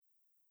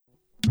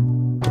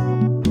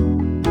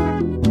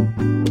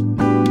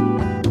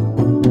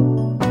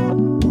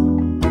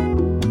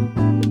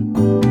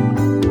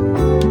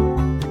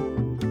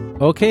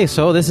Okay,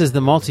 so this is the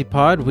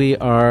Multipod. We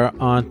are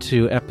on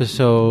to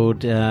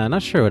episode,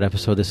 not sure what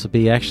episode this will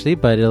be actually,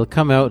 but it'll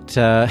come out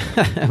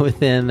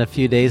within a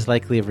few days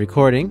likely of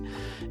recording.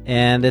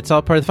 And it's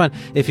all part of the fun.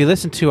 If you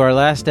listen to our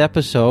last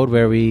episode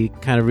where we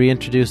kind of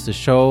reintroduced the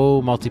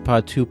show,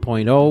 Multipod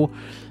 2.0,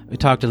 we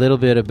talked a little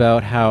bit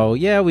about how,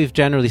 we've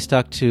generally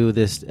stuck to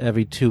this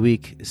every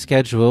 2-week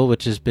schedule,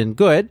 which has been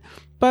good.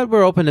 But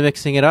we're open to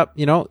mixing it up.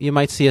 You know, you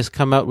might see us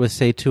come out with,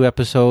 say, 2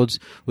 episodes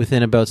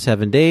within about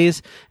 7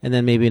 days, and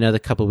then maybe another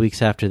couple of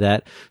weeks after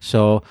that.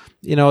 So,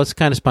 you know, it's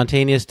kind of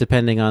spontaneous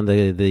depending on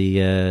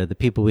the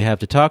people we have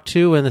to talk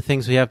to and the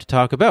things we have to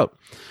talk about.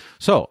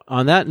 So,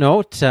 on that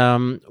note,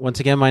 once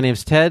again, my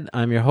name's Ted.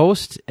 I'm your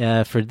host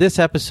for this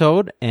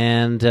episode,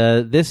 and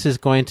this is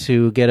going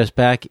to get us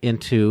back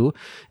into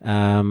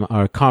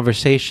our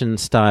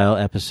conversation-style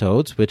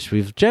episodes, which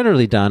we've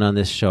generally done on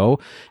this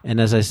show.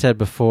 And as I said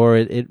before,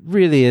 it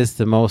really is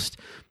the most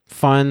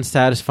fun,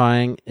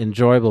 satisfying,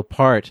 enjoyable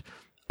part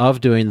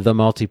of doing the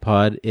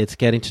Multipod. It's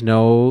getting to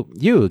know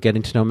you,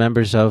 getting to know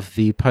members of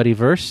the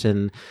Puttyverse,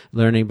 and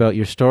learning about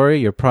your story,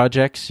 your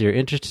projects, your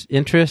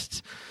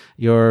interests,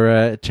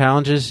 your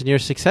challenges and your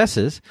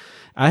successes.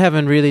 I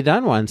haven't really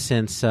done one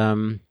since,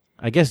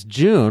 I guess,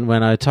 June,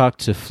 when I talked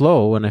to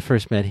Flo when I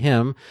first met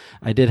him.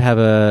 I did have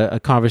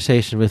a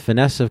conversation with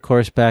Vanessa, of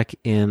course, back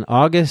in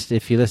August,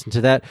 if you listen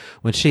to that,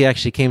 when she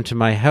actually came to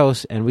my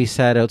house and we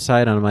sat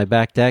outside on my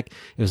back deck.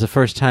 It was the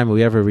first time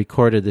we ever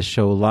recorded the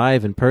show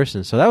live in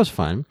person, so that was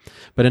fun.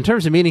 But in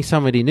terms of meeting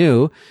somebody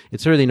new,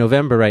 it's early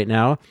November right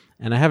now,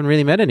 and I haven't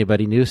really met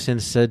anybody new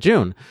since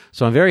June.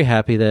 So I'm very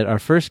happy that our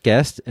first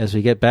guest, as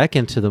we get back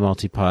into the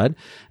Multipod,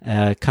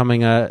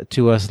 coming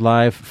to us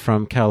live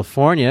from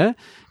California,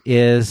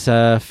 is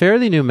a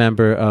fairly new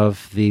member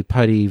of the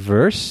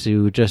Puttyverse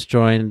who just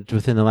joined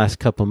within the last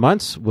couple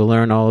months. We'll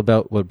learn all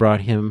about what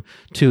brought him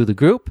to the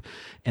group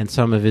and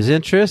some of his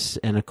interests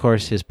and, of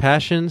course, his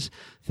passions,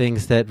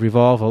 things that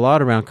revolve a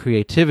lot around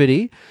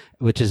creativity,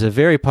 which is a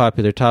very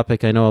popular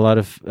topic. I know a lot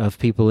of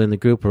people in the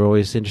group are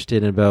always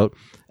interested in about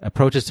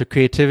approaches to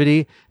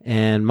creativity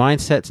and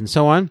mindsets and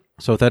so on.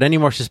 So without any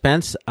more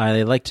suspense,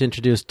 I'd like to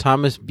introduce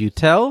Thomas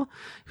Beutel,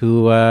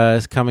 who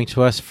is coming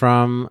to us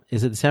from,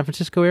 is it the San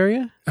Francisco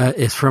area?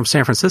 It's from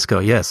San Francisco,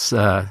 yes.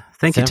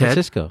 Thank you, Ted. San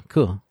Francisco,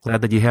 cool.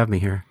 Glad that you have me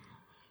here.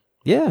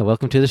 Yeah,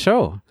 welcome to the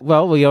show.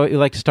 Well, we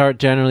like to start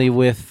generally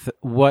with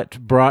what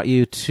brought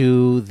you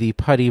to the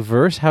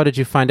Puttyverse. How did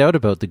you find out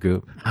about the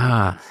group?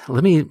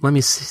 Let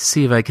me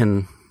see if I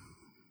can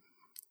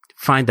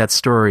find that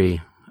story.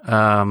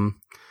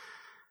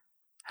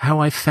 How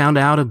I found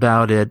out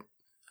about it,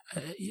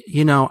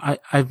 you know,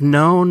 I've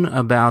known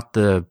about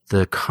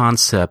the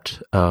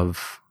concept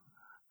of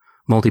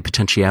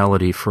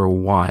multipotentiality for a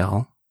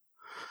while.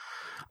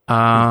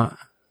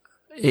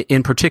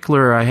 In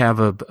particular, I have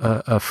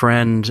a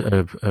friend,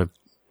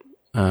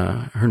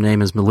 her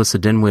name is Melissa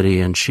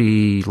Dinwiddie, and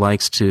she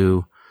likes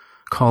to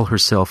call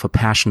herself a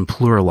passion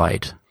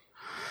pluralite.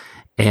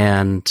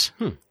 And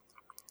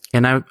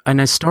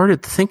I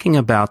started thinking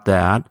about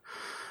that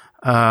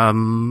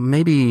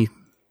maybe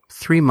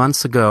 3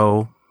 months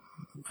ago.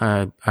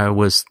 I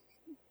was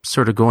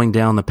sort of going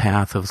down the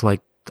path of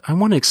like, I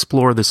want to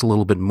explore this a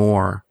little bit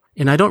more.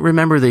 And I don't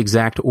remember the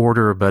exact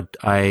order, but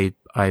I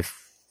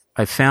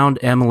found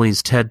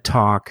Emily's TED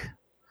Talk,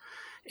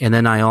 and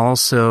then I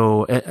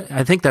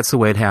think that's the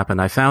way it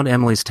happened. I found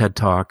Emily's TED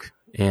Talk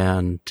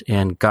and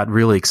got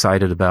really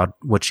excited about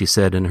what she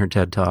said in her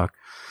TED Talk.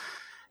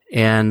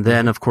 And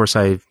then, of course,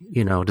 I,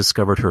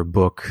 discovered her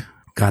book,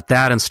 got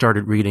that and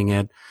started reading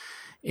it.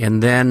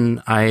 And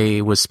then I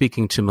was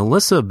speaking to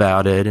Melissa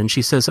about it, and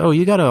she says, "Oh,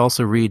 you got to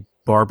also read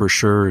Barbara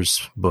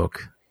Scher's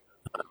book,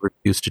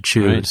 Refuse to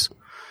Choose." Right.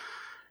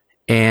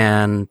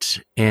 And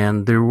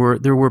there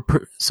were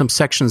some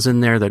sections in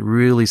there that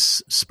really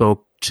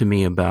spoke to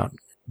me about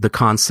the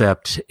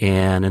concept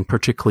and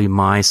particularly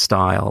my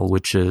style,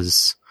 which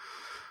is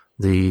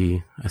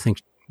I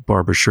think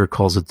Barbara Scher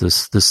calls it the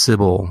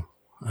Sybil,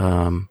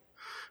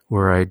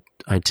 where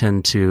I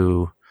tend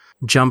to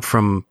jump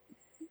from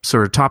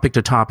sort of topic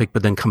to topic,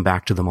 but then come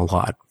back to them a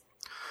lot.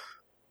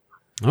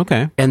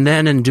 Okay. And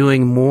then in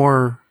doing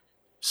more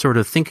sort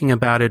of thinking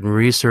about it and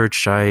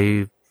research,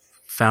 I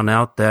found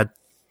out that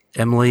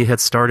Emily had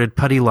started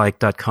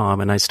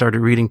puttylike.com, and I started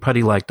reading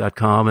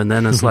puttylike.com, and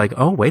then it's like,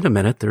 oh, wait a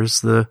minute,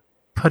 there's the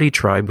Putty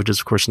Tribe, which is,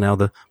 of course, now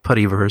the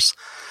Puttyverse.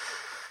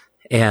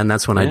 And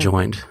that's when I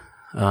joined.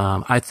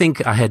 I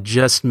think I had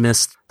just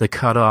missed the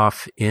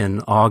cutoff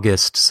in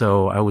August,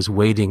 so I was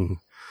waiting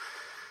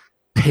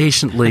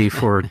patiently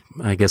for,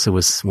 I guess it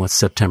was,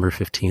 September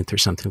 15th or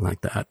something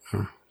like that.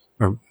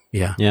 Or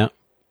yeah. Yeah.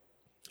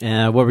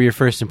 What were your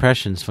first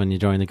impressions when you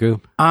joined the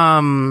group?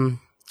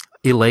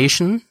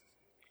 Elation.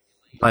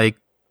 Like,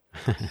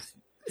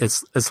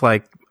 it's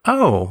like,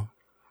 oh,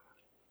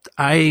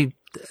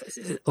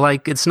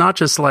 it's not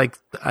just like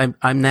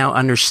I'm now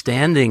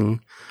understanding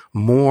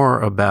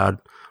more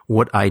about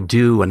what I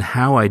do and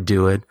how I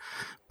do it,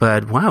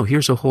 but wow,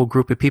 here's a whole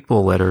group of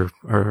people that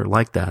are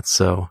like that.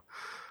 So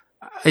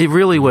it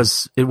really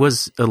was. It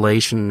was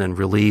elation and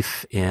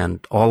relief,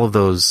 and all of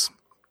those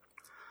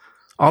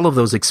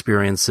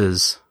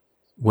experiences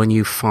when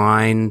you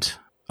find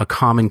a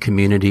common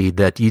community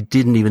that you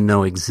didn't even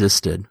know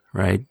existed,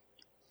 right?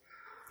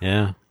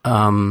 Yeah.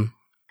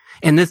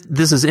 And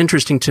this is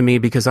interesting to me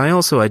because I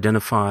also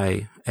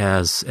identify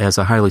as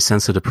a highly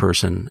sensitive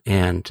person,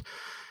 and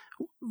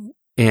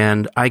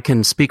I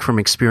can speak from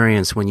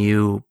experience when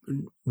you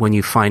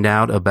find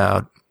out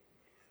about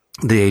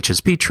the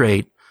HSP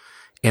trait,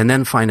 and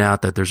then find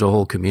out that there's a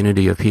whole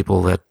community of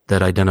people that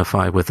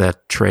identify with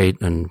that trait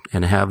and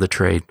have the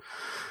trait,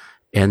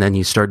 and then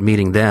you start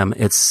meeting them.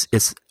 It's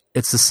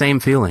the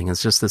same feeling.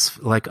 It's just this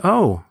like,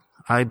 oh,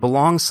 I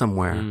belong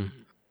somewhere. Mm.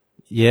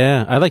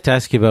 Yeah, I'd like to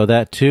ask you about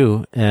that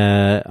too.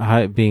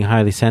 Being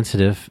highly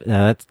sensitive,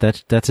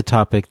 that's a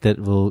topic that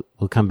we'll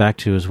come back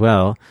to as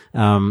well.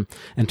 In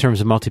terms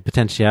of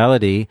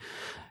multipotentiality,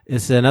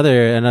 it's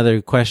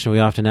another question we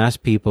often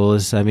ask people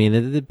is, I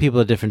mean, people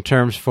have different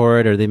terms for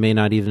it, or they may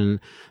not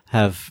even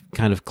have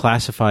kind of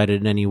classified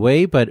it in any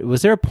way. But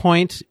was there a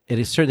point?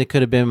 It certainly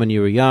could have been when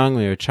you were young,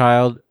 when you were a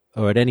child,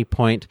 or at any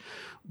point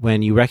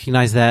when you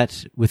recognized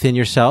that within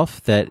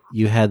yourself that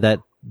you had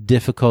that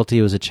difficulty,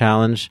 it was a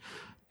challenge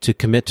to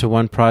commit to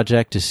one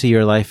project, to see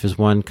your life as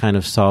one kind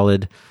of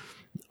solid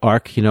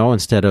arc,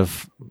 instead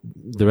of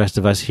the rest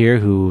of us here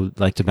who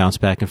like to bounce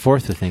back and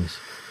forth with things?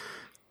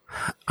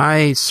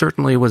 I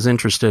certainly was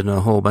interested in a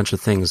whole bunch of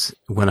things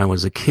when I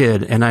was a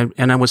kid, and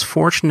I was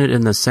fortunate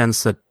in the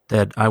sense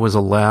that I was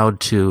allowed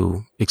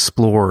to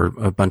explore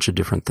a bunch of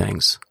different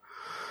things.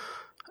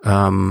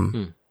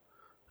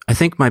 I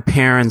think my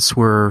parents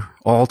were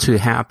all too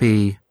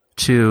happy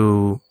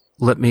to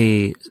let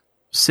me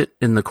sit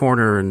in the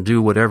corner and do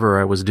whatever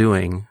I was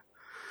doing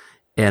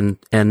and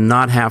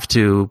not have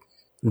to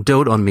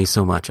dote on me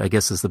so much, I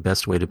guess is the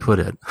best way to put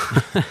it.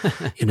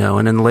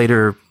 And in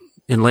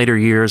later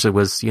years, it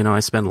was, I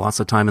spent lots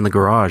of time in the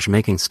garage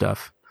making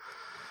stuff.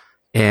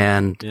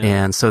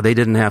 And so they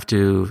didn't have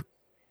to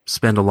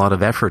spend a lot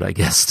of effort, I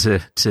guess,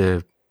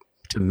 to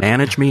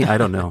manage me. I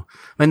don't know.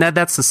 I mean,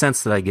 that's the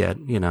sense that I get,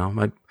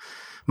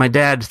 my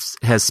dad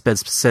has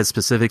said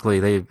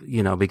specifically,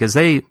 because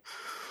I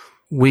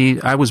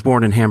was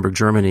born in Hamburg,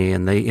 Germany,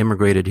 and they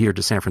immigrated here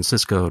to San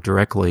Francisco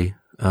directly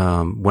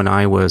when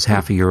I was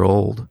half a year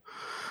old,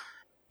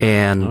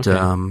 and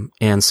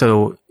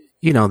so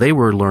they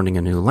were learning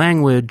a new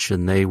language,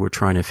 and they were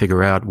trying to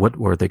figure out what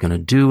were they going to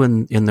do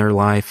in their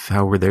life,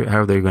 how are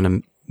they going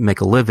to make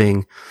a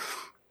living,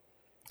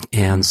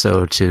 and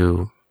so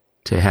to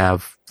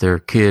have their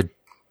kid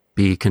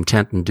be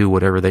content and do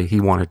whatever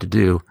he wanted to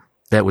do,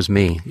 that was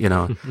me.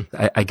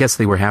 I guess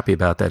they were happy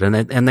about that,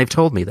 and they've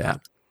told me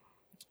that.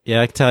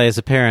 Yeah, I can tell you as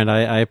a parent,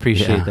 I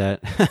appreciate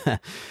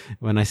that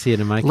when I see it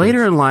in my kids.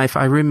 Later in life,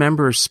 I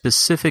remember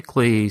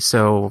specifically,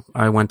 so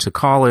I went to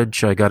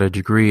college, I got a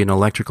degree in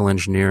electrical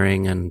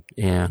engineering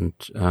and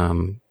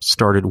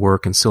started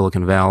work in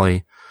Silicon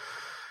Valley.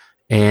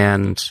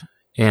 And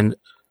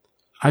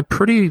I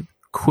pretty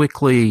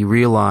quickly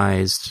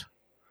realized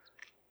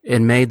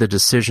and made the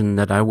decision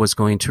that I was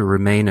going to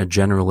remain a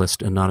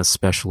generalist and not a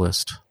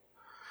specialist.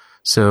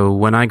 So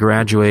when I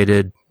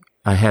graduated,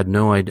 I had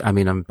no idea. I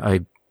mean,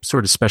 I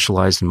sort of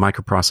specialized in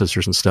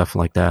microprocessors and stuff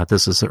like that.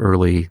 This is the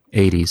early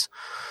 80s.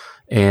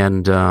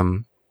 And,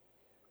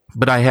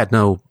 but I had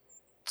no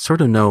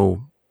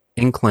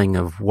inkling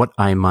of what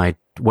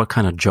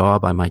kind of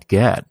job I might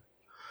get.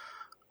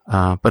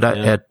 But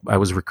I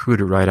was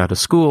recruited right out of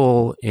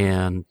school,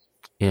 and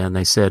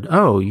they said,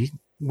 "Oh,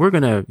 you're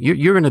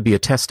going to be a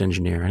test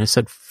engineer." And I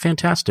said,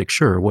 "Fantastic.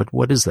 Sure.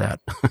 What is that?"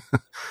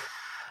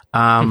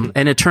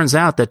 And it turns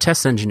out that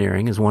test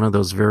engineering is one of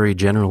those very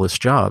generalist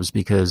jobs,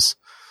 because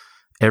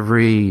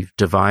every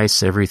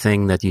device,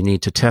 everything that you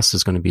need to test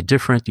is going to be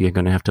different. You're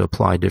going to have to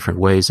apply different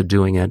ways of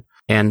doing it.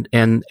 And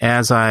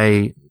as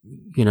I,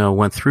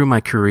 went through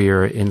my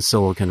career in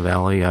Silicon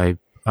Valley,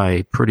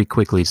 I pretty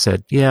quickly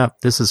said, yeah,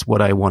 this is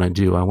what I want to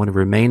do. I want to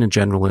remain a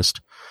generalist.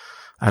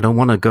 I don't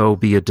want to go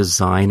be a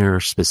designer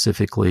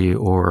specifically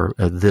or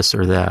this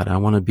or that. I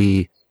don't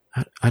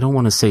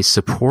want to say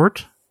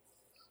support,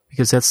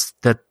 because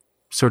that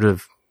sort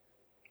of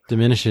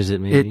diminishes it,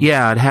 maybe.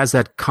 It has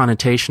that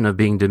connotation of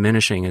being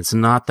diminishing. It's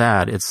not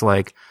that. It's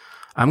like,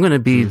 I'm going to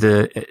be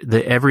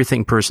the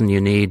everything person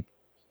you need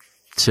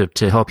to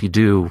help you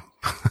do.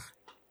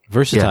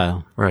 Versatile.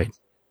 Yeah, right.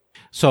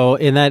 So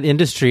in that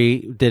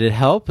industry, did it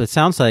help? It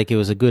sounds like it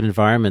was a good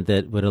environment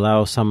that would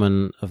allow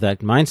someone of that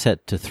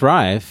mindset to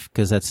thrive,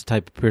 because that's the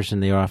type of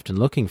person they are often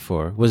looking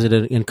for. Was it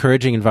an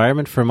encouraging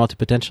environment for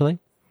multipotentially?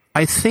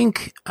 I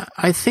think,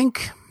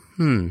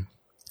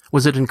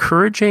 was it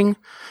encouraging?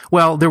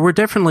 Well, there was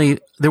definitely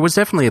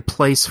a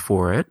place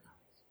for it.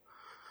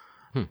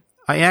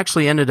 I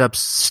actually ended up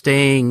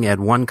staying at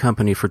one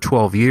company for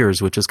 12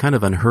 years, which is kind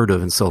of unheard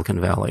of in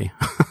Silicon Valley.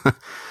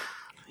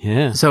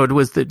 Yeah. So it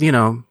was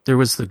there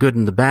was the good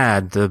and the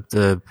bad.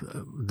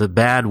 The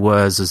bad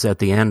is at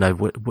the end I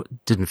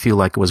didn't feel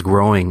like it was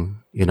growing.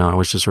 I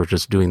was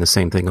just doing the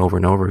same thing over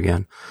and over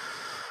again.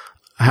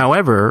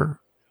 However,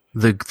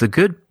 the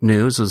good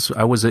news is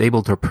I was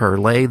able to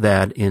parlay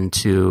that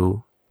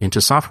into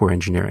software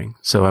engineering.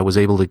 So I was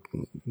able to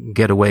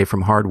get away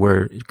from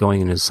hardware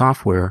going into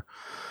software.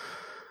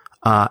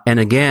 And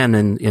again,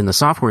 in the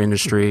software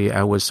industry,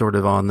 I was sort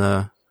of on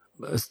the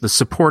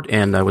support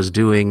end. I was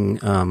doing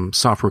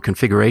software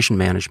configuration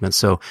management.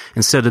 So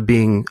instead of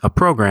being a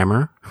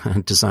programmer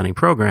designing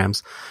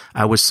programs,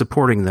 I was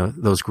supporting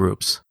those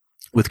groups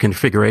with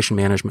configuration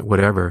management,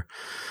 whatever.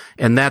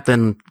 And that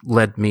then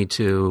led me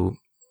to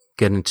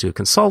get into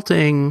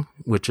consulting,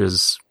 which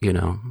is,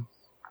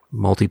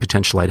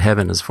 multi-potentialite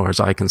heaven as far as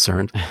I'm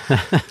concerned.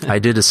 I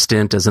did a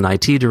stint as an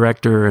IT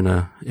director in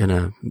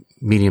a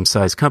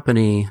medium-sized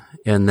company,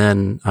 and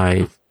then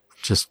I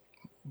just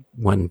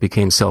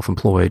became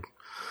self-employed.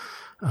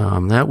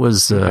 That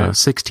was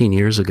 16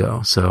 years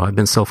ago. So I've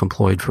been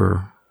self-employed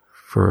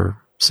for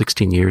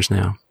 16 years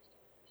now.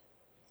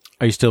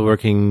 Are you still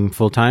working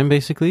full-time,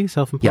 basically,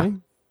 self-employed? Yeah.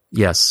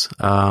 Yes.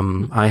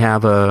 I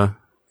have a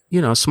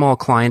small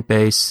client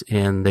base,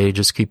 and they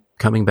just keep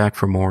coming back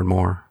for more and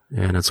more.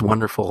 And it's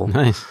wonderful.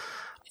 Nice.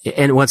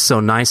 And what's so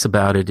nice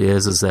about it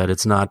is that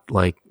it's not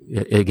like,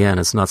 again,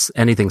 it's not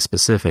anything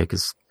specific.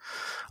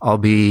 I'll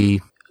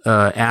be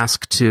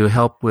asked to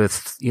help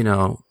with,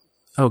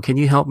 can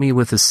you help me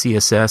with the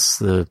CSS?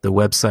 The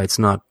website's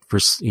not,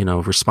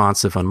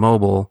 responsive on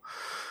mobile.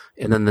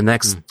 And then the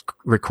next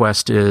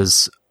request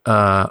is,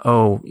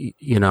 I'll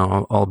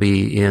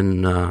be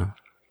in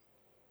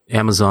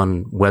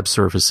Amazon Web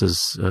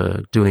Services,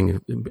 doing,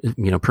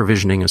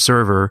 provisioning a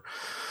server,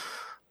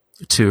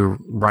 to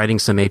writing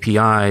some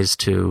APIs,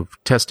 to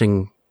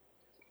testing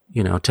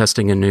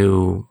a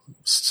new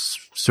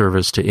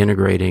service, to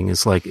integrating.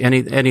 It's like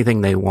anything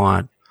they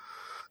want.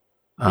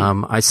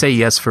 I say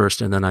yes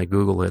first, and then I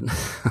Google it.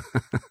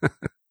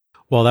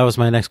 Well, that was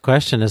my next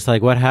question. It's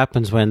like, what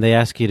happens when they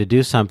ask you to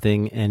do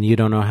something and you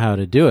don't know how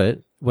to do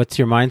it? What's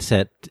your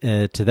mindset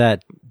to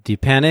that? Do you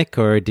panic,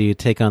 or do you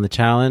take on the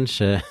challenge?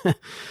 Do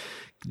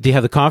you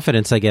have the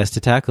confidence, I guess, to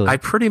tackle it?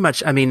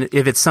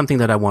 If it's something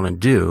that I want to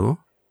do,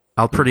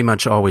 I'll pretty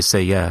much always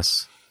say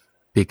yes,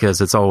 because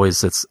it's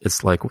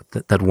like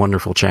that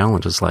wonderful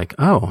challenge. It's like,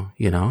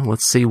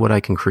 let's see what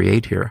I can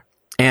create here.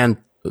 And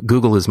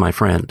Google is my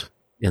friend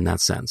in that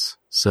sense.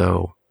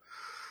 So,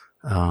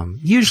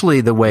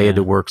 usually the way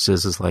it works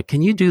is like,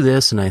 can you do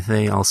this? And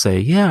I'll say,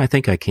 yeah, I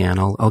think I can.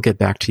 I'll get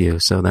back to you.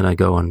 So then I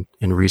go and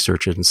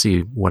research it and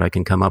see what I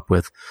can come up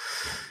with.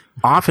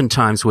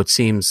 Oftentimes what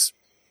seems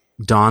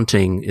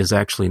daunting is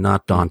actually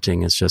not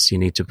daunting. It's just you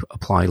need to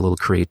apply a little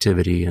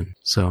creativity. And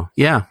so,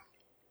 yeah.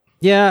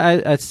 Yeah,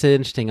 it's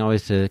interesting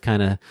always to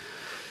kind of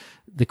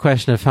the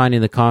question of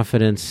finding the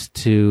confidence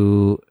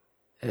to,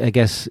 I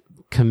guess,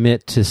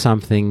 commit to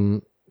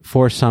something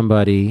for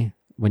somebody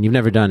when you've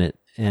never done it.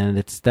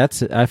 And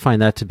I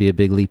find that to be a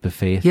big leap of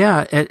faith.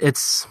 Yeah,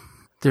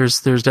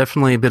 there's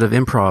definitely a bit of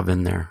improv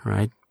in there,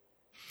 right?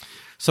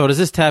 So does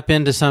this tap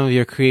into some of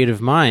your creative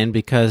mind?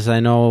 Because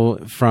I know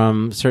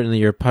from certainly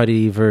your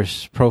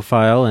Puttyverse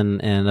profile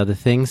and other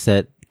things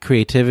that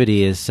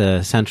creativity is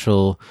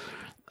central,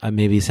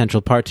 maybe a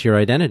central part to your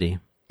identity.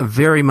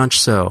 Very much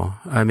so.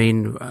 I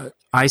mean,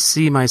 I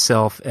see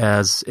myself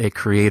as a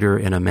creator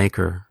and a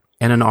maker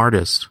and an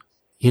artist.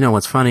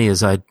 What's funny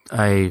is I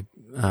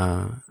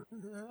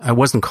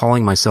wasn't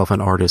calling myself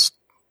an artist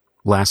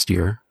last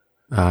year.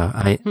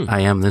 I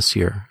am this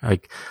year.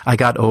 I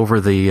got over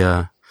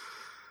the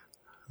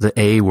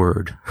A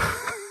word,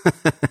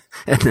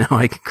 and now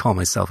I can call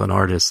myself an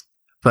artist.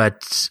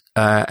 But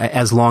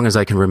as long as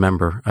I can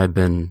remember, I've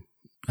been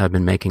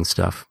making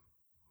stuff,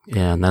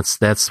 and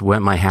that's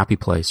my happy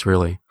place,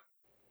 really.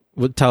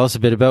 Well, tell us a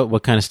bit about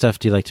what kind of stuff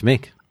do you like to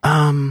make?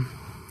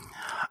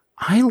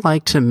 I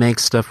like to make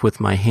stuff with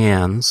my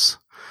hands.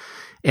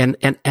 And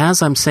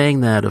as I'm saying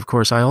that, of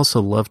course, I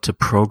also love to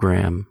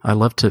program. I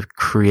love to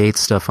create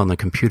stuff on the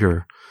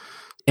computer.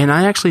 And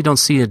I actually don't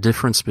see a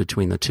difference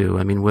between the two.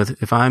 I mean,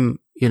 if I'm,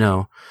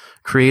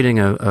 creating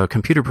a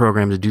computer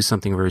program to do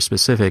something very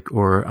specific,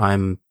 or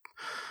I'm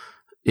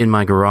in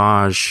my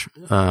garage,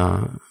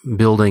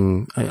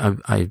 building,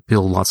 I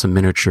build lots of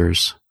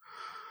miniatures.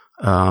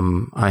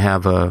 I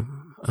have a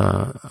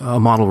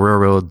model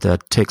railroad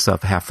that takes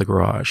up half the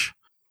garage.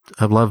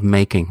 I love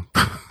making.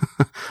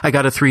 I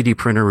got a 3D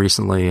printer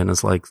recently, and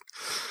it's like,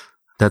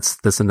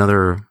 that's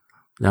another,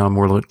 now I'm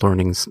more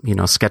learning,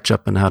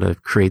 SketchUp and how to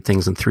create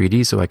things in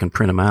 3D so I can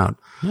print them out.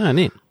 Yeah,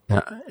 neat.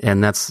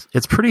 And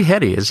it's pretty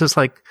heady. It's just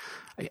like,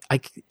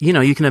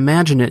 you can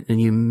imagine it and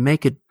you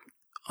make it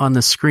on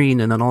the screen,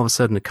 and then all of a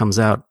sudden it comes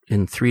out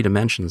in 3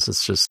 dimensions.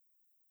 It's just.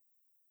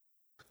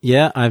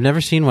 Yeah, I've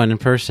never seen one in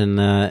person.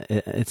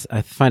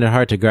 I find it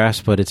hard to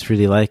grasp what it's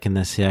really like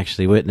unless you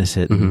actually witness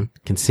it and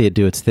can see it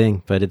do its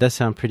thing. But it does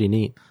sound pretty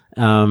neat.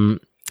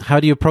 How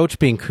do you approach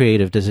being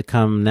creative? Does it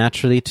come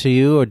naturally to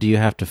you, or do you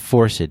have to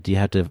force it? Do you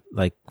have to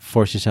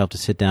force yourself to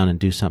sit down and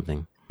do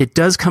something? It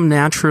does come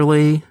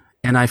naturally,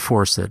 and I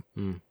force it.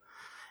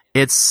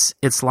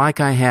 It's like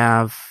I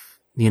have,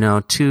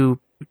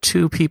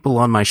 two people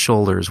on my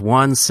shoulders.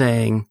 One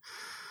saying,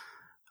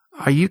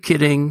 "Are you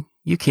kidding?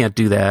 you can't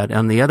do that.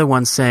 And the other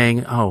one's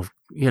saying, oh,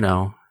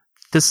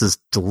 this is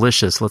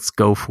delicious. Let's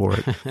go for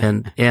it.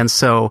 And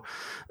so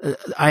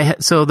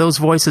so those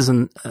voices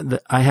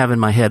I have in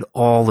my head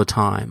all the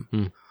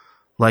time.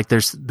 Like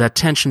that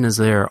tension is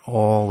there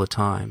all the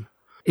time.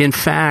 In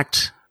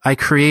fact, I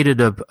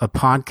created a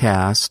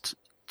podcast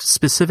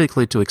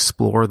specifically to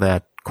explore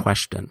that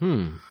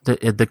question.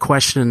 The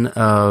question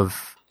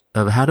of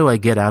how do I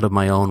get out of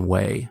my own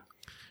way?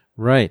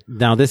 Right.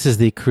 Now, this is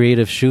the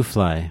Creative Shoe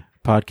Fly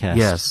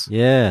podcast.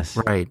 Yes.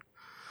 Right.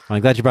 Well,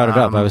 I'm glad you brought it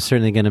up. I was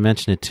certainly going to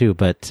mention it too,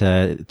 but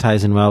it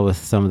ties in well with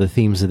some of the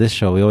themes of this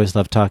show. We always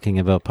love talking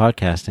about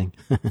podcasting.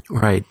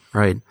 Right.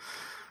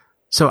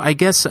 So I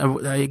guess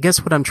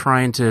what I'm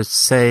trying to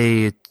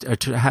say,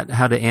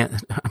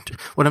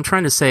 what I'm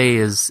trying to say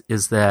is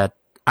that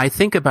I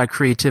think about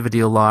creativity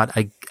a lot.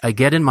 I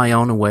get in my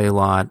own way a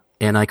lot,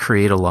 and I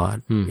create a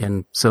lot,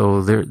 and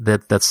so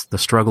that's the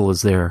struggle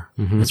is there.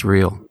 It's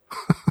real.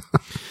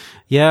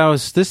 Yeah, I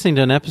was listening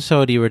to an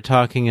episode. You were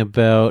talking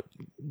about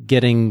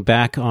getting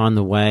back on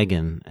the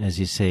wagon, as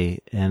you say,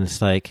 and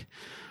it's like,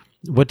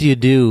 what do you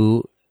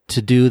do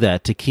to do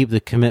that, to keep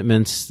the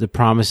commitments, the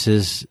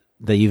promises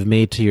that you've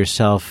made to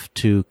yourself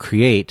to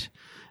create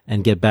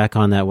and get back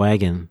on that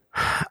wagon?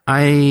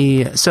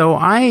 I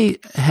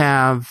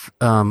have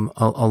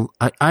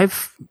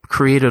I've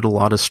created a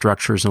lot of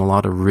structures and a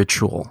lot of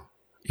ritual,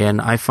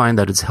 and I find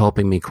that it's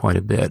helping me quite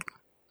a bit.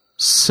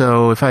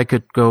 So if I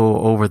could go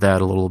over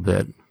that a little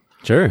bit.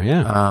 Sure,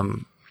 yeah.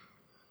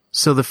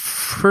 So the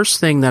first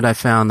thing that I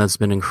found that's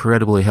been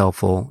incredibly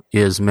helpful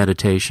is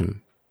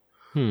meditation.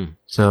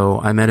 So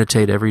I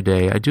meditate every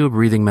day. I do a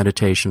breathing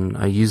meditation.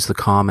 I use the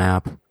Calm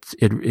app.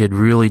 It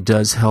really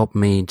does help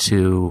me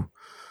to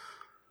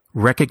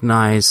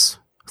recognize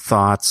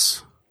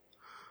thoughts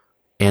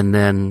and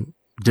then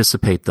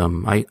dissipate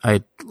them.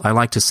 I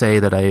like to say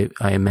that I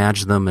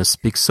imagine them as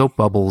big soap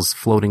bubbles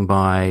floating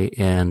by,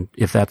 and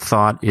if that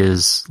thought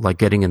is like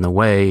getting in the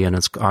way and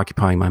it's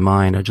occupying my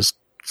mind, I just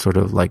sort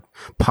of like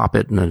pop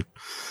it and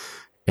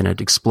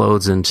it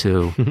explodes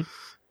into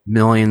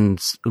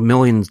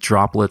millions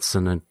droplets,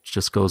 and it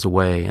just goes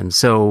away. And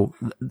so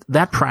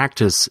that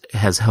practice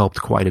has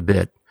helped quite a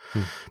bit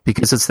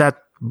because it's that,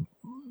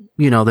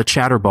 the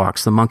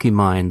chatterbox, the monkey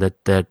mind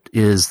that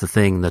is the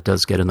thing that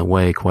does get in the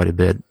way quite a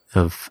bit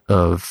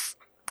of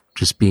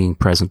just being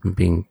present and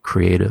being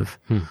creative.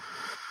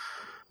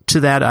 To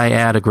that, I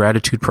add a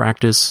gratitude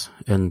practice,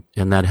 and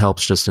that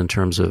helps just in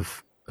terms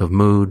of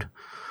mood.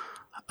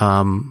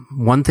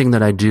 One thing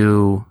that I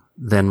do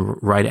then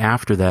right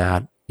after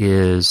that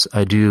is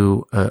I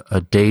do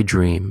a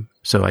daydream.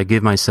 So I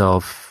give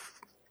myself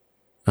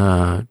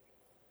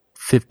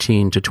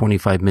 15 to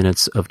 25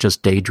 minutes of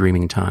just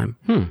daydreaming time.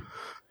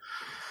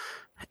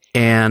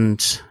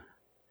 And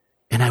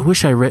I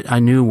wish I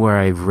knew where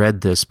I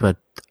read this, but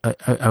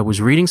I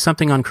was reading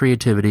something on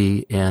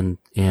creativity, and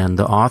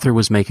the author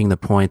was making the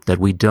point that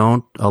we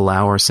don't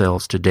allow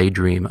ourselves to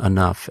daydream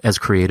enough as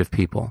creative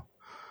people.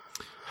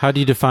 How do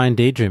you define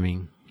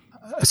daydreaming?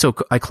 So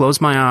I close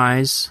my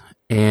eyes,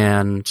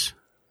 and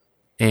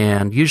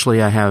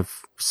usually I have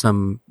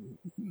some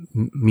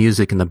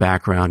music in the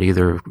background,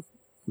 either,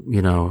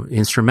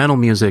 instrumental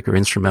music or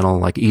instrumental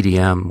like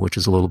EDM, which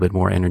is a little bit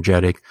more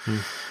energetic.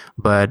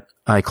 But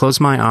I close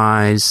my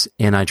eyes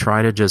and I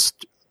try to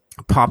just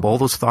pop all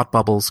those thought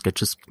bubbles,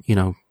 get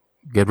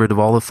rid of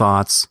all the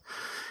thoughts,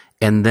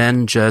 and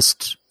then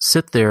just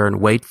sit there and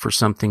wait for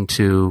something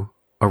to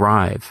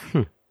arrive,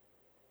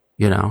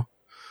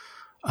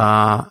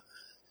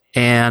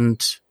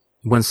 and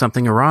when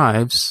something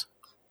arrives,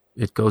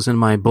 it goes in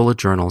my bullet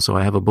journal. So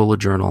I have a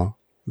bullet journal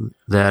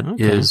that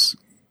is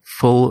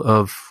full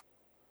of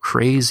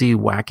crazy,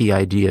 wacky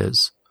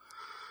ideas.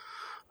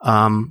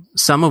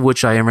 Some of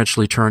which I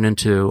eventually turn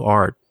into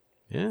art.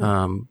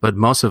 Yeah. But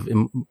most of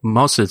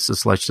it's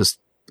just like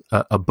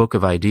a book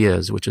of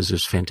ideas, which is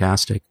just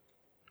fantastic.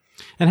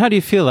 And how do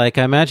you feel? Like,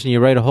 I imagine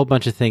you write a whole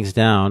bunch of things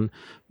down,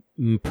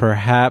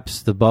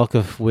 perhaps the bulk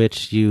of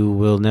which you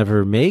will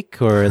never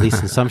make, or at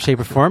least in some shape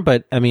or form.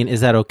 But I mean,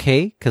 is that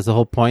okay? Because the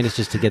whole point is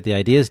just to get the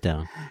ideas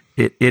down.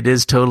 It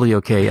is totally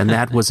okay. And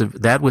that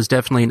was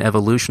definitely an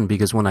evolution,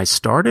 because when I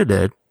started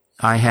it,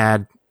 I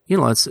had,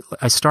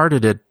 I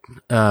started it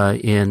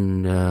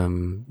in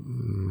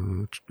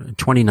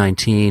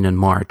 2019 in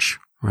March,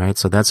 right?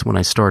 So that's when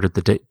I started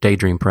the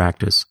daydream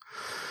practice.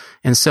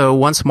 And so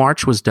once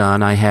March was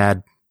done, I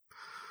had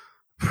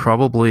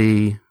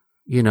probably,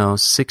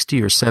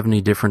 60 or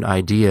 70 different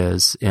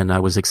ideas, and I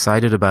was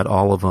excited about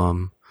all of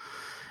them.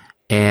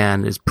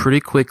 And it's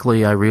pretty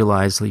quickly I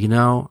realized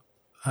that,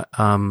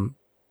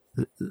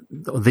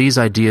 these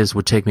ideas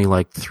would take me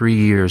like 3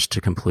 years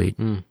to complete.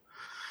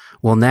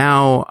 Well,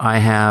 now I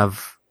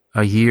have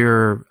over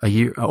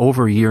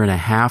a year and a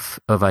half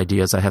of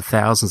ideas. I have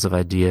thousands of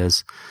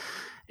ideas.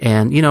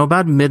 And,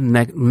 about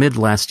mid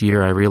last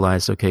year, I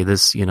realized, okay,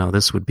 this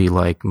would be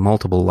like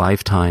multiple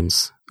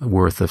lifetimes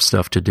worth of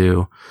stuff to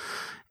do.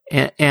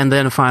 And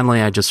then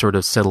finally I just sort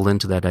of settled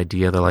into that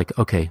idea that, like,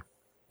 okay,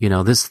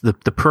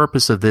 the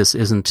purpose of this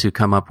isn't to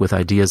come up with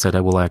ideas that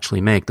I will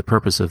actually make. The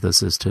purpose of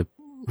this is to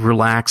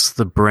relax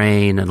the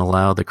brain and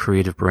allow the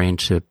creative brain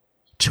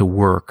to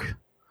work.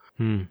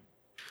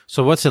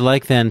 So what's it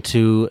like then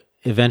to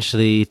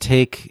eventually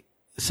take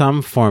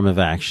some form of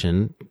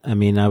action? I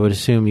mean, I would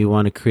assume you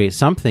want to create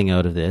something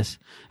out of this.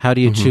 How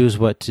do you choose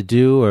what to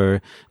do,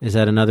 or is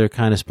that another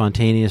kind of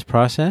spontaneous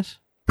process?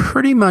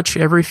 Pretty much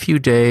every few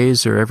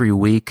days or every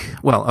week.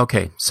 Well,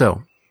 okay,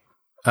 so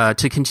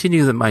to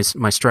continue my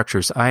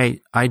structures, I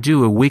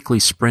do a weekly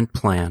sprint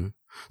plan.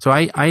 So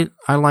I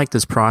like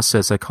this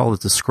process. I call it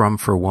the Scrum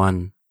for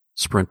One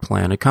sprint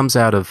plan. It comes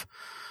out of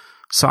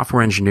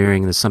software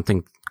engineering. There's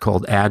something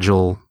called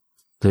Agile,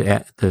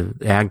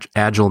 the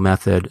Agile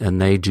method,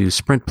 and they do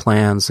sprint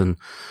plans, and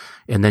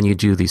then you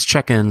do these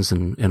check-ins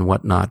and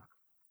whatnot.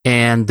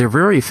 And they're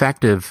very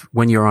effective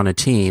when you're on a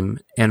team.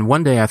 And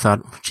one day I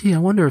thought, gee, I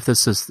wonder if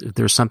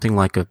there's something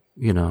like a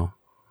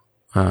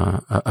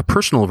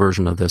personal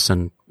version of this.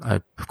 And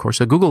of course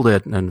I Googled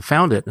it and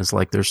found it. And it's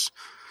like, there's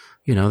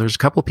a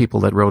couple of people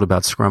that wrote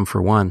about Scrum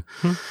for One.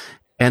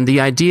 And the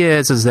idea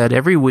is that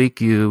every week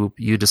you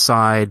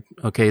decide,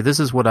 okay, this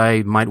is what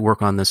I might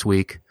work on this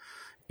week.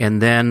 And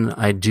then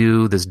I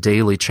do this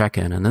daily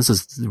check-in. And this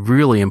is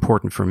really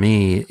important for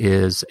me,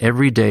 is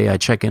every day I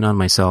check in on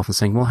myself and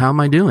saying, well, how am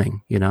I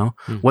doing?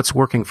 What's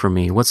working for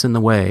me? What's in the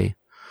way?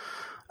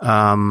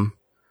 That's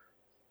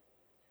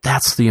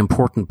the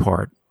important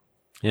part.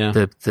 Yeah.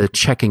 The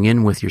checking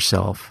in with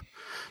yourself.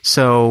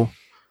 So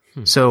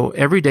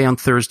every day on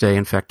Thursday,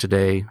 in fact,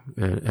 today,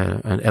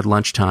 at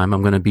lunchtime,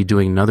 I'm going to be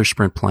doing another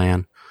sprint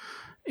plan.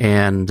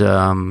 And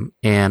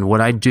what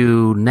I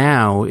do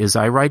now is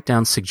I write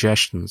down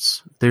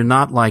suggestions. They're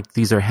not like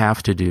these are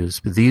have to do's,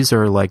 but these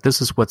are like,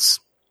 this is what's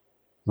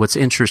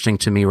interesting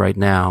to me right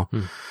now.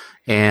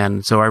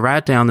 And so I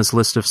write down this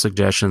list of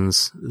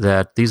suggestions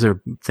that these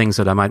are things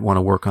that I might want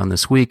to work on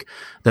this week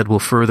that will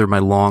further my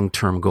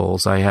long-term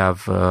goals. I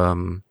have a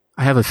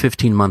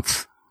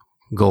 15-month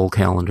goal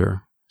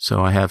calendar.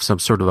 So I have some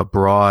sort of a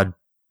broad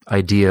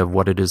idea of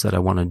what it is that I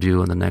want to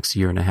do in the next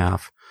year and a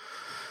half.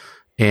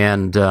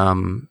 And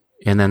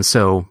then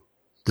so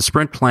the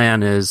sprint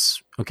plan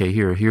is, okay,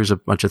 here's a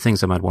bunch of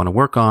things I might want to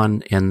work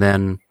on. And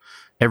then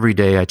every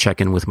day I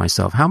check in with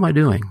myself. How am I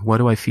doing? What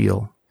do I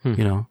feel?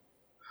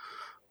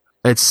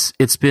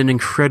 It's been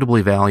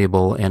incredibly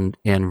valuable and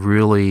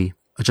really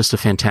just a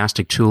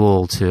fantastic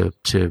tool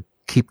to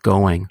keep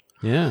going.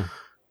 Yeah.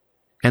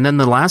 And then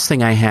the last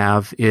thing I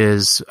have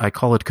is, I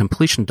call it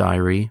completion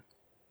diary.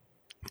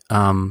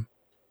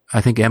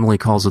 I think Emily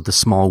calls it the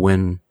small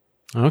win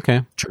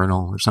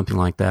journal or something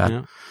like that.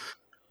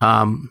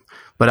 Yeah.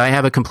 But I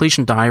have a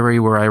completion diary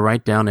where I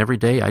write down every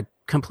day I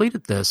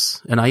completed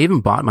this. And I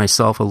even bought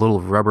myself a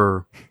little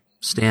rubber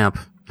stamp,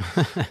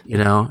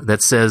 that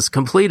says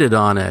completed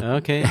on it.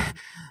 Okay.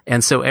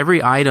 And so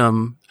every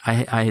item,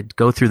 I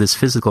go through this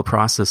physical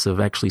process of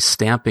actually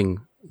stamping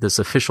this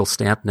official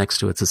stamp next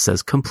to it that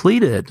says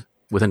completed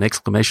with an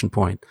exclamation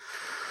point.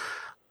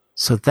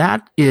 So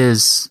that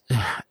is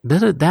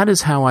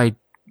how I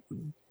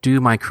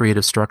do my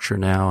creative structure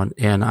now.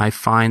 And I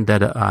find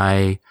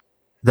that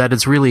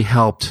it's really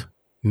helped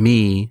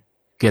me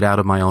get out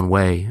of my own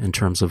way in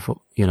terms of,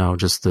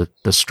 just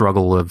the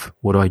struggle of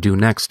what do I do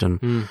next?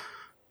 And,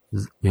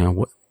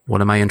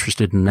 what am I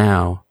interested in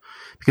now?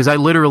 Because I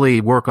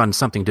literally work on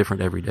something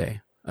different every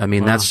day. I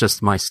mean, That's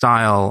just my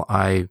style.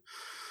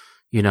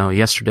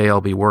 Yesterday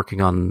I'll be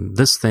working on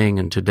this thing,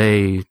 and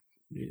today,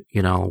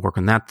 I'll work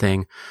on that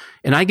thing.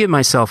 And I give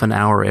myself an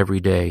hour every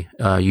day,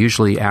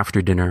 usually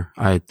after dinner.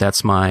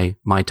 That's my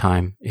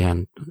time.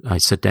 And I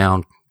sit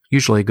down,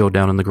 usually go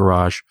down in the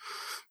garage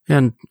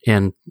and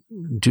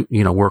do,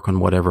 work on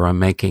whatever I'm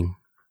making.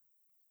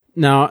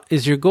 Now,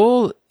 is your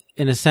goal,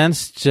 in a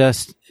sense,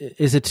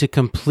 is it to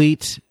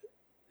complete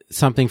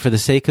something for the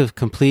sake of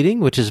completing,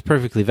 which is a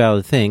perfectly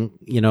valid thing,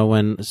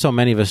 when so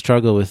many of us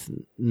struggle with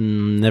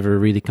never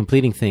really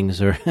completing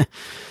things or,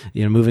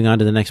 moving on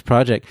to the next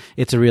project?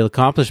 It's a real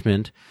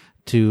accomplishment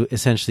to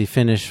essentially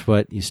finish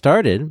what you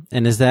started.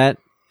 And is that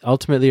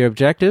ultimately your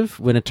objective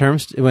when it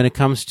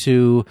comes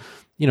to,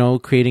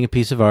 creating a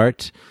piece of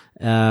art,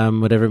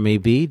 whatever it may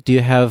be? Do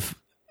you have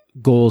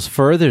goals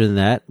further than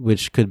that,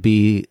 which could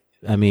be,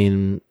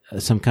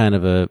 some kind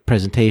of a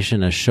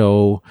presentation, a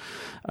show,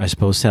 I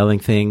suppose, selling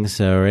things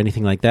or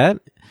anything like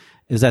that?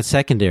 Is that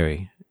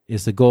secondary?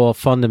 Is the goal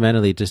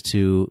fundamentally just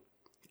to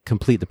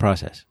complete the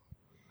process?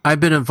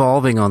 I've been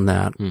evolving on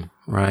that,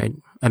 right?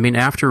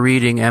 After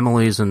reading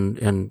Emily's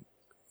and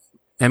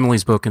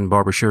Emily's book and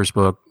Barbara Scher's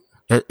book,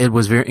 it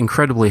was very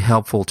incredibly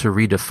helpful to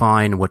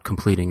redefine what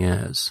completing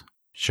is.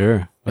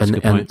 Sure. That's a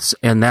good point.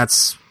 And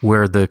that's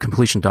where the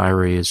completion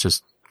diary is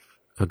just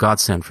a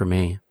godsend for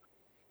me.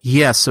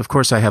 Yes, of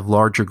course I have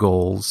larger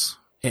goals.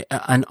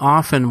 And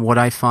often what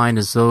I find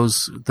is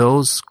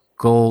those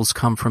goals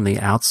come from the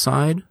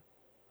outside,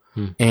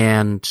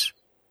 and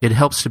it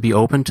helps to be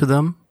open to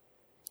them.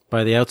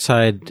 By the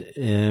outside,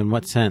 in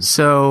what sense?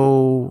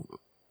 So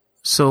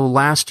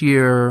last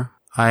year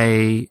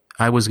I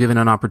was given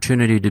an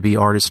opportunity to be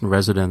artist in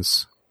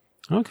residence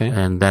Okay.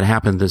 And that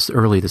happened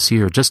early this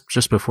year,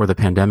 just before the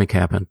pandemic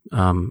happened.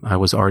 I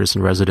was artist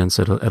in residence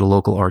at a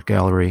local art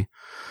gallery.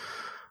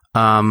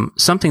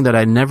 Something that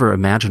I never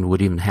imagined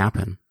would even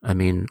happen. I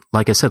mean,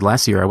 like I said,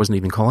 last year I wasn't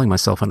even calling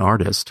myself an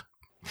artist.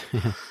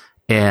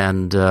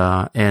 And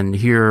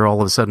here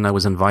all of a sudden I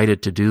was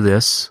invited to do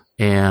this.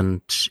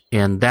 And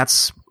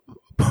that's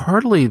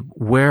partly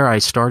where I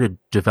started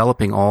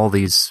developing all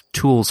these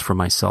tools for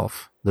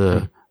myself,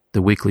 the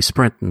weekly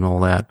sprint and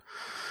all that,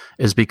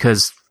 is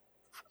because,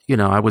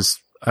 I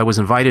was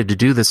invited to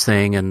do this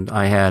thing, and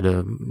I had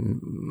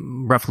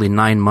roughly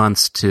 9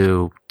 months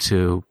to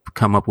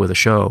come up with a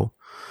show.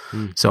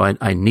 So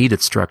I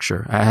needed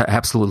structure. I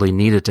absolutely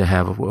needed to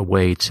have a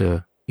way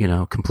to,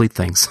 complete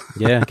things.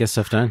 Yeah, get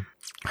stuff done.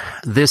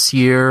 This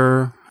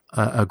year,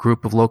 a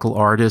group of local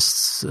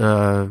artists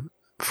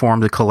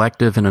formed a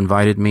collective and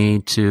invited me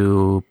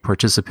to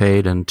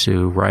participate and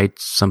to write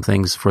some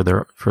things for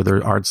their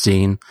art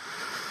zine.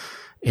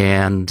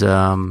 And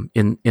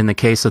in the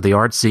case of the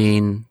art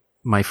zine,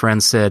 my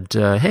friend said,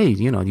 "Hey,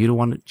 do you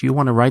want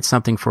to write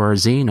something for our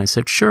zine?" I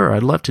said, "Sure,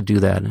 I'd love to do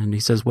that." And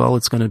he says, "Well,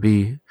 it's going to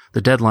be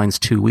the deadline's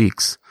 2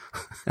 weeks."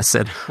 I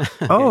said,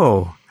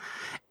 "Oh,"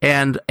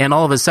 and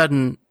all of a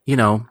sudden,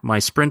 my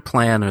sprint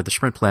plan, or the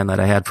sprint plan that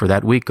I had for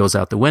that week, goes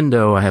out the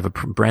window. I have a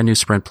brand new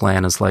sprint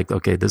plan. It's like,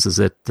 okay, this is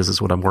it. This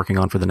is what I'm working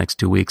on for the next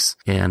 2 weeks,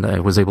 and I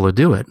was able to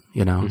do it.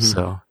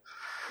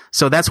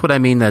 So that's what I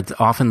mean. That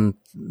often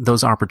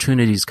those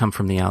opportunities come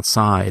from the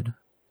outside.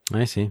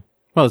 I see.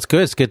 Well, it's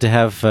good. It's good to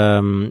have,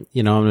 an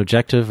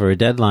objective or a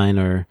deadline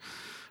or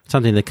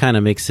something that kind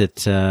of makes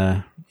it,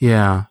 I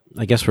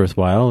guess,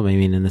 worthwhile. I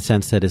mean, in the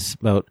sense that it's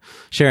about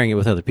sharing it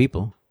with other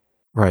people.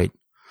 Right.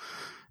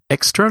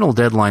 External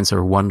deadlines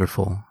are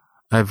wonderful.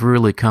 I've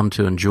really come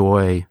to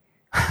enjoy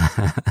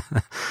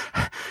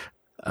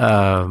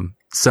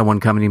someone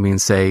coming to me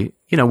and say,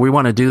 we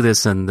want to do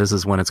this and this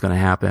is when it's going to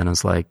happen.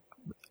 It's like,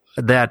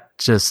 that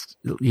just,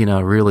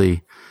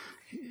 really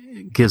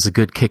gives a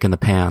good kick in the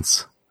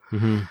pants.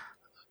 Mm-hmm.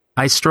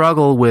 I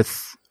struggle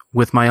with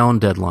my own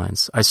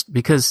deadlines.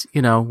 Because,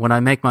 when I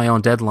make my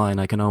own deadline,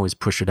 I can always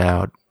push it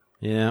out.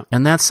 Yeah.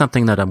 And that's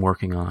something that I'm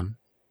working on.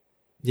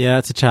 Yeah,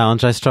 it's a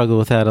challenge. I struggle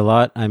with that a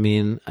lot. I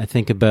mean, I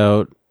think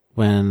about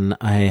when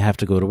I have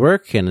to go to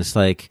work, and it's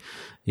like,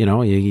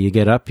 you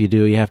get up, you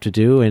do what you have to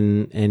do,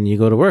 and you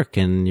go to work,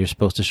 and you're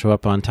supposed to show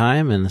up on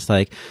time. And it's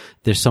like,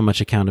 there's so much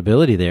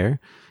accountability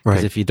there. Because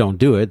right. if you don't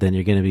do it, then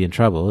you're going to be in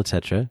trouble,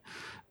 etc.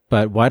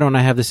 But why don't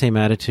I have the same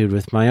attitude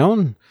with my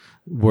own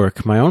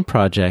work, my own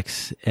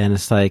projects? And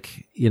it's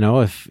like,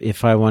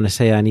 if I want to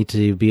say I need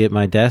to be at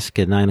my desk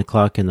at 9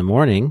 o'clock in the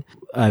morning,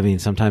 I mean,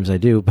 sometimes I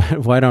do,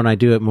 but why don't I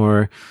do it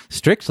more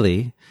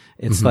strictly?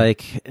 It's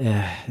like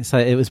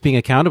it was being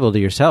accountable to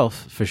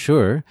yourself, for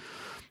sure.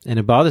 And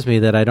it bothers me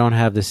that I don't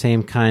have the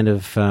same kind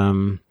of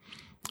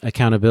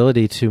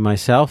accountability to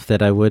myself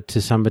that I would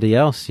to somebody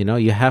else.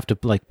 You have to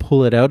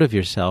pull it out of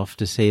yourself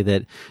to say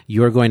that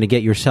you're going to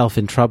get yourself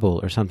in trouble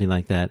or something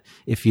like that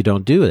if you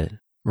don't do it.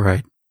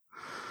 Right.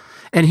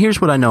 And here's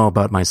what I know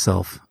about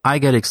myself. I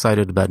get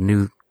excited about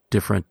new,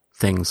 different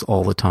things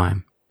all the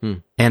time.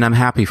 And I'm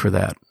happy for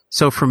that.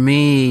 So for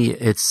me,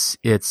 it's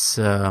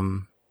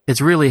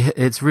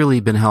really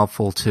been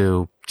helpful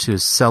to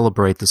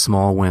celebrate the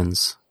small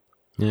wins.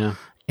 Yeah.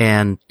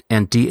 And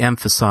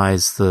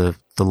de-emphasize the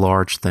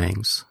large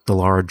things, the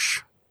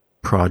large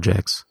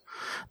projects.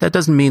 That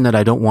doesn't mean that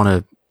I don't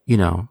want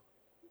to,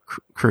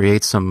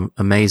 create some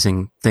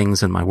amazing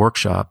things in my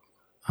workshop.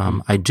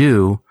 I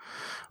do,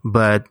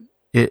 but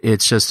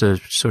it's just a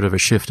sort of a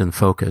shift in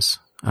focus.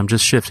 I'm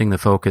just shifting the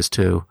focus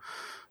to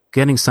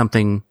getting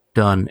something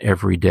done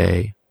every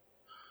day.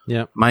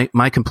 Yeah.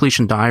 My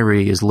completion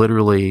diary is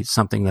literally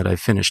something that I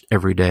finished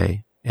every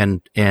day.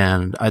 And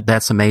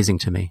that's amazing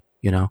to me.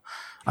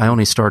 I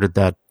only started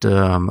that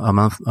a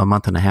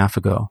month and a half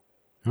ago.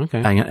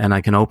 Okay. And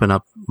I can open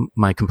up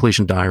my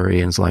completion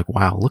diary and it's like,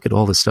 wow, look at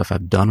all this stuff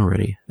I've done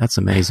already. That's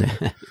amazing.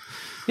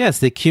 Yeah, it's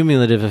the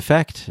cumulative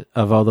effect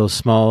of all those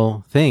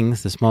small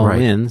things, the small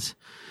wins.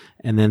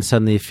 And then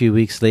suddenly a few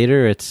weeks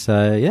later, it's,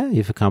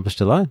 you've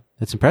accomplished a lot.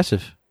 It's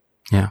impressive.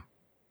 Yeah.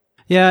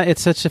 Yeah,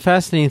 it's such a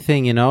fascinating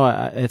thing,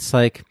 It's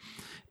like,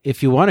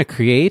 if you want to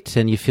create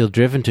and you feel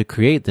driven to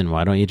create, then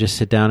why don't you just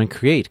sit down and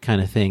create, kind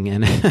of thing?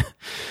 And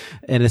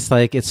and it's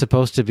like, it's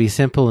supposed to be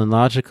simple and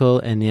logical,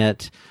 and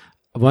yet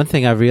one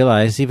thing I've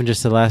realized, even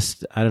just the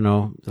last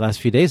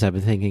few days I've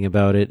been thinking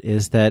about it,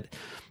 is that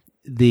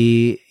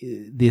the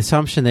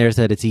assumption there is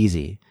that it's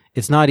easy.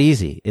 It's not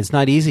easy. It's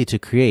not easy to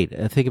create.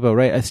 I think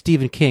about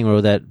Stephen King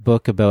wrote that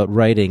book about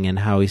writing and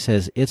how he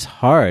says it's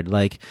hard.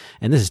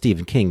 And this is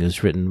Stephen King,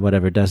 who's written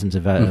dozens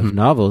of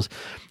novels.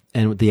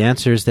 And the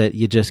answer is that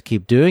you just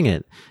keep doing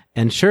it.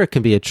 And sure, it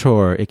can be a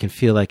chore. It can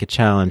feel like a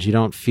challenge. You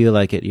don't feel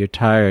like it. You're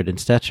tired,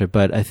 etc.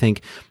 But I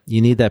think you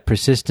need that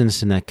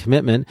persistence and that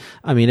commitment.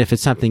 I mean, if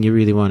it's something you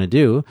really want to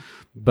do,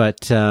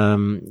 but,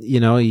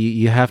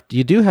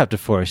 you do have to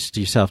force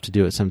yourself to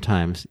do it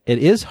sometimes. It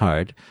is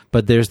hard,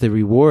 but there's the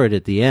reward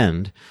at the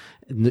end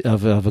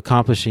of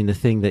accomplishing the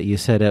thing that you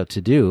set out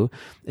to do.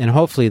 And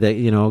hopefully that,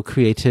 you know,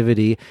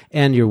 creativity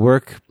and your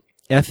work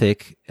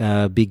ethic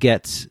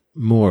begets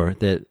more.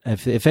 That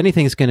if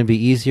anything's going to be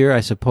easier,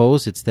 I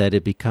suppose it's that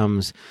it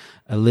becomes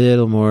a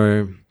little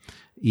more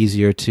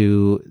easier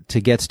to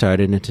get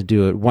started and to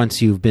do it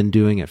once you've been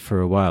doing it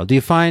for a while. Do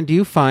you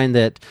find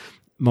that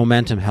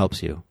momentum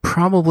helps you?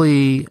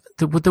 Probably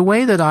the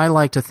way that I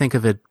like to think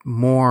of it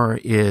more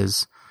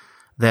is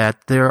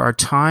that there are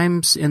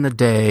times in the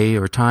day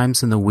or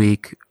times in the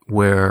week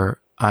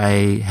where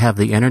I have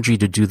the energy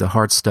to do the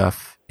hard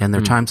stuff, and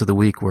there are times of the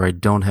week where I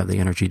don't have the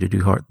energy to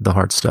do the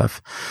hard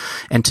stuff.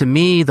 And to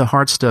me, the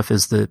hard stuff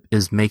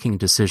is making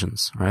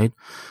decisions, right?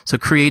 So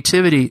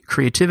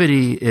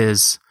creativity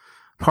is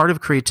part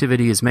of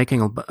creativity is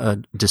making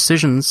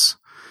decisions,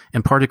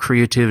 and part of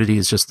creativity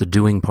is just the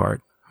doing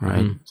part,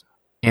 right? Mm-hmm.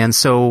 And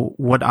so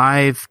what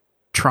I've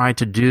tried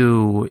to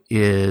do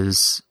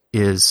is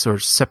sort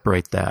of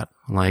separate that.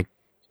 Like,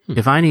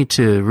 if I need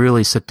to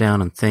really sit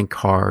down and think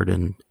hard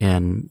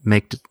and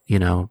make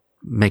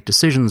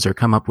decisions or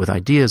come up with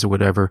ideas or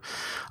whatever,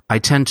 I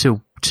tend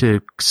to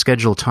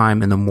schedule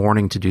time in the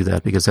morning to do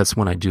that, because that's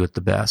when I do it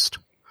the best.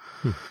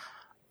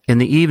 In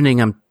the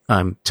evening,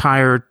 I'm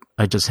tired.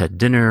 I just had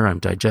dinner. I'm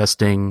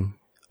digesting.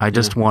 I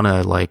just want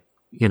to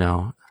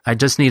I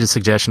just need a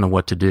suggestion of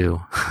what to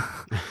do.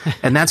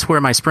 And that's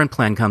where my sprint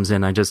plan comes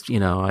in. I just,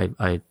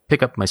 I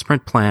pick up my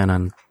sprint plan,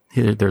 and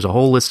there's a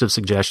whole list of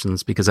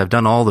suggestions because I've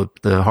done all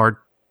the hard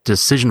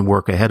decision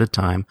work ahead of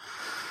time.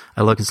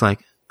 I look, it's like,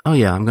 oh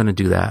yeah, I'm going to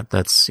do that.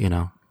 That's,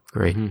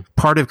 great. Mm-hmm.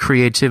 Part of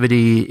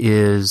creativity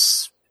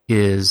is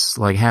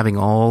like having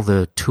all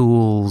the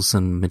tools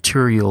and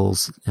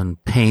materials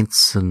and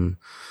paints and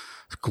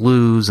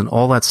glues and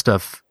all that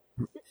stuff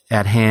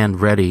at hand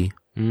ready.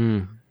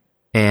 Mm.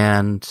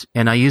 And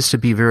I used to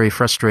be very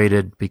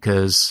frustrated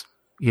because,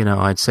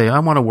 I'd say, I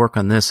want to work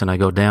on this, and I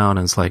go down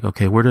and it's like,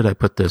 okay, where did I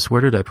put this?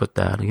 Where did I put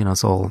that?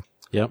 It's all,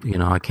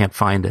 I can't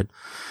find it.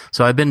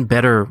 So I've been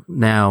better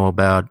now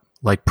about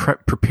like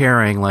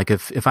preparing. Like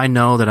if I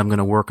know that I'm going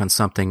to work on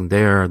something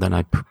there, then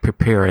I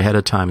prepare ahead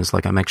of time. It's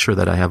like I make sure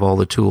that I have all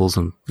the tools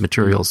and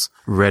materials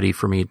ready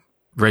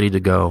to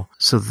go.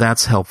 So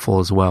that's helpful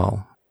as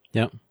well.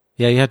 Yep.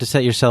 Yeah. You have to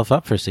set yourself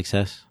up for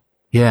success.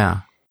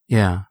 Yeah.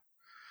 Yeah.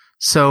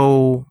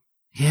 So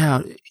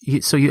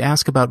you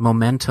ask about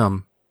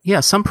momentum.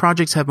 Yeah, some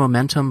projects have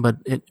momentum,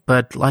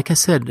 but like I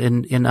said,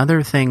 in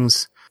other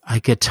things, I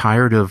get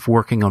tired of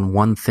working on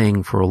one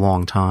thing for a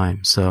long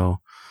time. So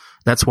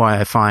that's why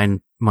I find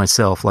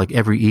myself like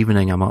every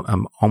evening,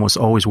 I'm almost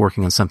always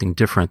working on something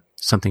different,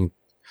 something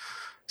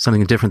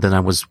different than I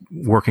was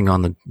working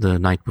on the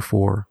night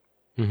before.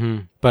 Mm-hmm.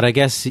 But I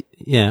guess,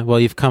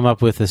 you've come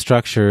up with a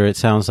structure, it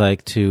sounds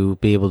like, to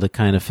be able to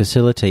kind of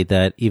facilitate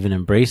that, even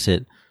embrace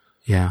it.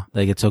 Yeah.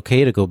 Like it's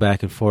okay to go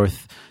back and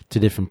forth to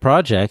different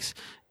projects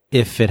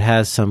if it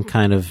has some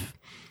kind of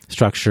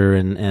structure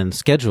and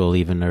schedule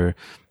even, or,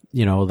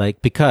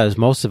 because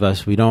most of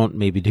us, we don't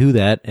maybe do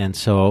that. And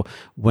so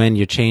when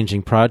you're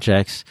changing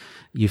projects,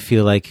 you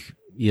feel like,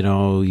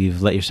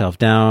 you've let yourself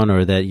down,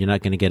 or that you're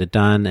not going to get it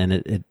done. And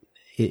it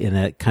and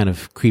that kind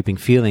of creeping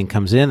feeling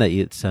comes in that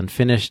it's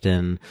unfinished,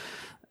 and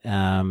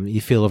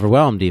you feel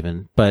overwhelmed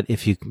even. But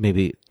if you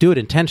maybe do it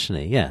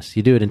intentionally, yes,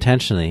 you do it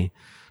intentionally,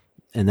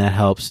 and that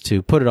helps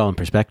to put it all in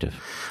perspective.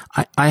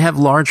 I have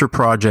larger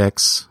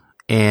projects,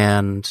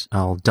 and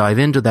I'll dive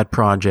into that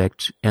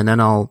project, and then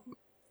I'll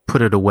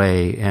put it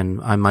away,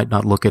 and I might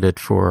not look at it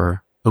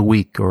for a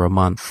week or a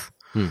month.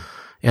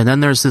 And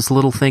then there's this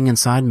little thing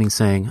inside me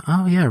saying,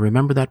 oh yeah,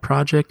 remember that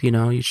project?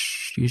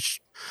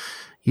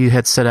 You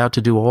had set out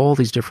to do all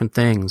these different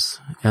things.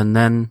 And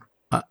then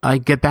I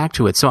get back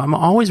to it. So I'm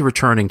always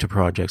returning to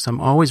projects.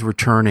 I'm always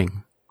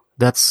returning.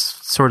 That's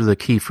sort of the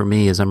key for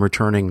me, is I'm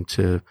returning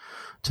to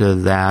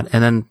that.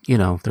 And then,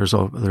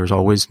 there's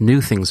always new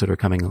things that are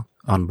coming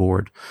on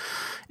board.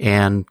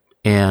 And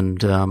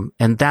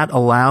that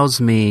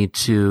allows me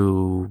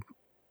to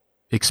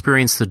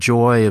experience the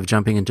joy of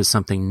jumping into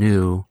something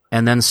new,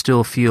 and then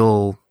still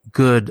feel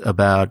good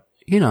about,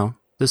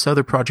 this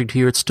other project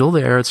here. It's still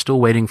there. It's still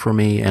waiting for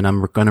me, and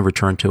I'm going to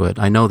return to it.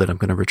 I know that I'm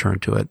going to return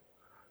to it.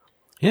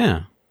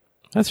 Yeah.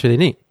 That's really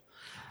neat.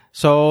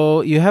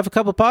 So you have a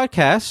couple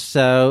podcasts,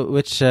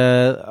 which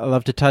I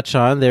love to touch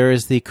on. There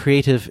is the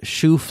Creative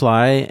Shoe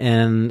Fly,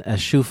 and a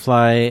shoe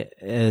fly,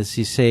 as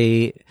you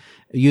say,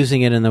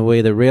 using it in the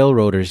way the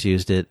railroaders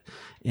used it,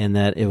 in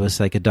that it was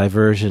like a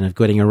diversion of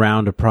getting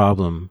around a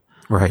problem.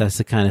 Right. That's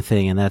the kind of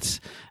thing. And that's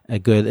a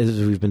good, as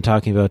we've been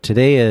talking about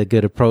today, a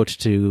good approach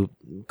to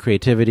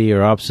creativity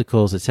or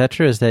obstacles,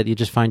 etc., is that you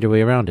just find your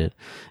way around it.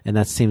 And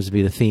that seems to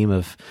be the theme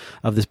of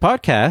this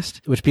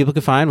podcast, which people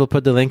can find. We'll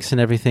put the links and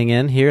everything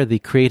in here, the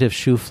Creative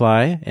Shoe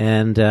Fly.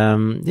 And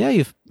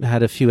you've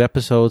had a few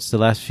episodes the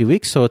last few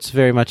weeks, so it's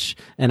very much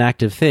an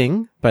active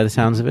thing by the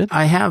sounds of it.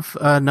 I have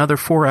another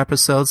 4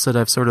 episodes that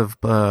I've sort of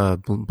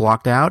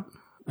blocked out.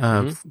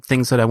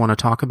 things that I want to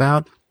talk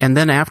about. And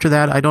then after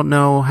that, I don't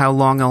know how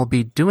long I'll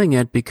be doing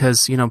it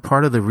because,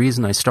 part of the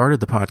reason I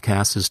started the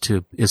podcast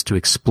is to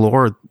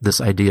explore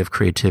this idea of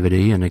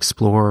creativity and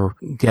explore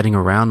getting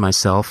around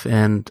myself.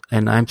 And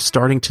I'm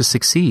starting to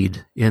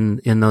succeed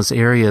in those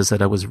areas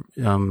that I was,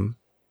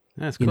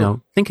 That's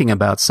cool. thinking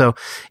about. So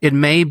it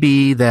may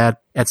be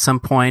that at some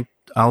point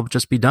I'll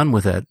just be done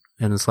with it.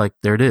 And it's like,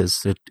 there it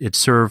is. It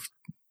served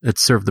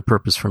the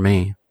purpose for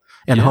me.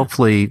 And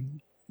hopefully,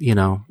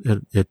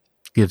 it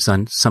gives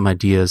some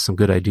ideas, some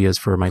good ideas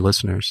for my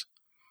listeners.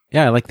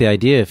 Yeah, I like the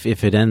idea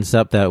if it ends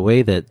up that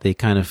way, that they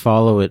kind of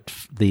follow it,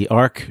 the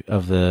arc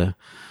of the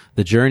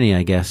journey,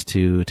 I guess,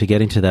 to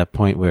getting to that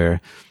point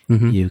where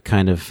you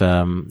kind of,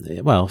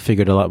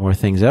 figured a lot more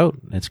things out.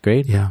 That's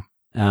great. Yeah.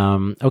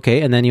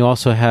 Okay. And then you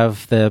also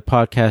have the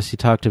podcast you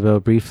talked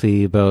about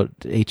briefly about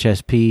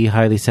HSP,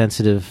 highly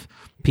sensitive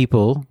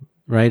people,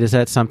 right? Is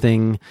that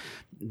something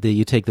that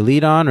you take the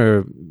lead on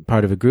or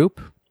part of a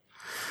group?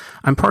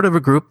 I'm part of a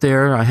group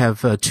there. I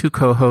have 2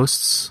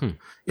 co-hosts.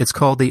 It's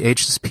called the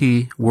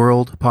HSP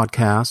World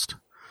Podcast.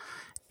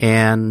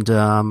 And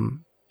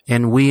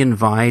we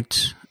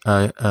invite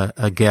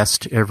a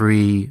guest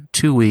every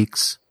 2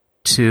 weeks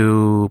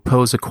to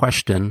pose a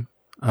question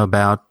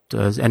about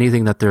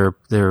anything that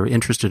they're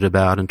interested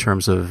about in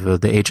terms of the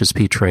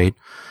HSP trait.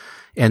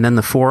 And then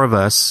the 4 of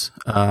us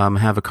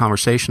have a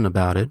conversation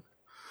about it.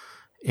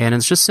 And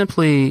it's just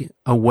simply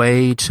a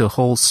way to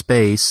hold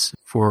space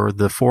for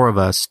the 4 of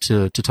us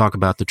to talk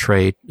about the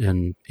trait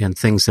and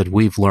things that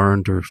we've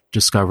learned or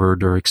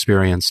discovered or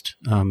experienced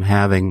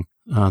having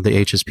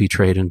the HSP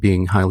trait and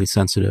being highly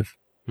sensitive.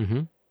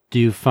 Mm-hmm. Do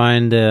you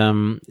find,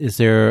 is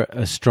there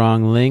a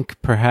strong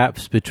link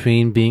perhaps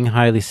between being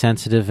highly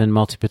sensitive and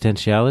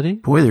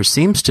multipotentiality? Boy, there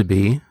seems to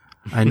be.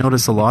 I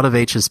notice a lot of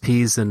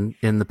HSPs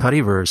in the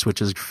Puttyverse,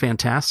 which is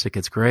fantastic.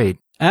 It's great.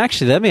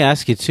 Actually, let me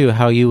ask you too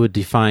how you would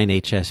define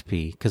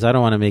HSP, because I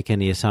don't want to make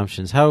any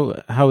assumptions. How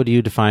would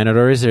you define it,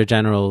 or is there a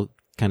general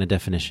kind of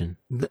definition?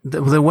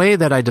 The way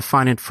that I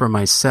define it for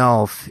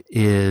myself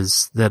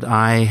is that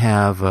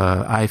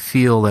I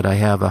feel that I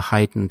have a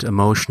heightened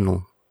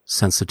emotional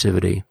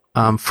sensitivity.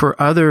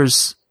 For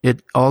others,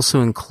 it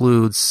also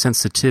includes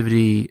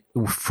sensitivity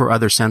for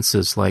other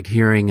senses like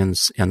hearing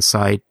and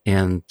sight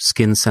and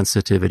skin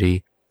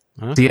sensitivity.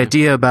 Okay. The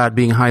idea about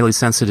being highly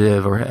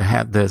sensitive or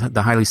have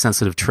the highly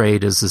sensitive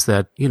trait is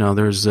that,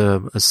 there's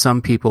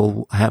some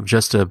people have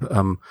just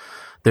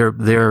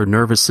their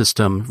nervous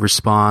system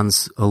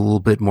responds a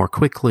little bit more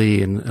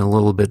quickly and a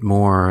little bit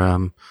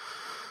more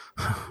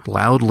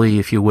loudly,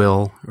 if you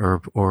will,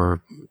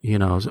 or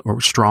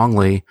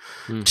strongly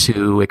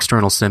to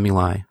external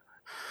stimuli.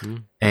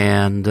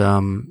 And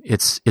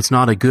it's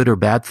not a good or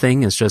bad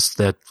thing. It's just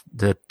that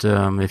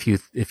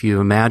if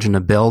you imagine a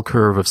bell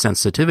curve of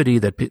sensitivity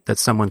that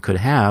someone could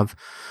have,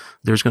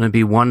 there's going to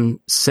be one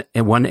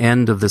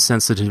end of the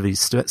sensitivity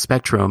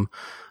spectrum.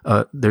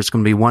 There's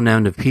going to be one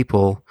end of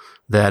people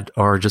that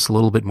are just a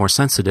little bit more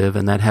sensitive,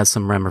 and that has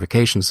some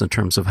ramifications in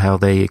terms of how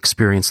they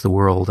experience the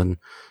world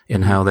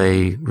and how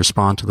they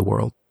respond to the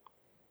world.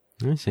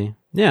 I see.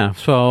 Yeah.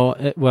 So,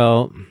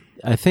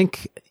 I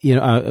think,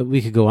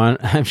 we could go on,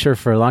 I'm sure,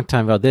 for a long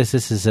time about this.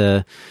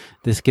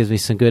 This gives me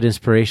some good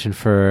inspiration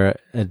for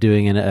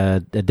doing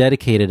a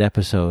dedicated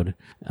episode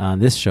on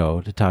this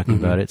show to talking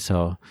about it.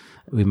 So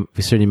we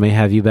certainly may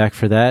have you back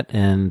for that,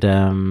 and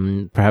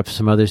perhaps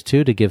some others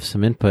too to give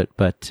some input.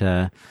 But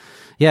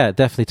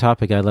definitely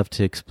topic I'd love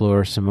to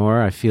explore some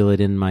more. I feel it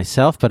in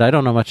myself, but I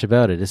don't know much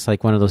about it. It's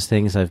like one of those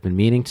things I've been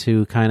meaning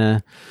to kind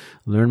of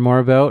learn more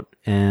about,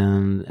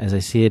 and as I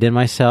see it in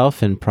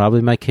myself and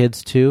probably my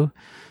kids too.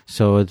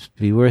 So it'd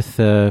be worth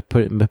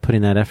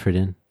putting that effort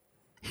in.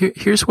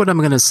 Here's what I'm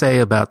going to say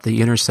about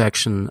the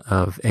intersection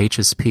of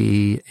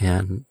HSP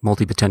and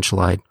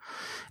multipotentialite.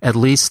 At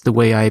least the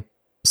way I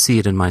see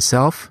it in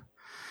myself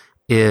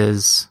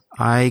is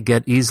I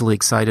get easily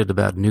excited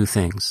about new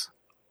things.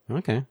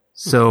 Okay.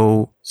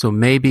 So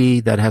maybe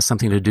that has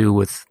something to do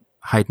with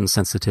heightened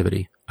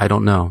sensitivity. I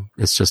don't know.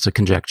 It's just a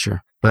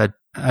conjecture, but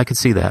I could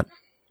see that.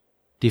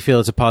 Do you feel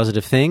it's a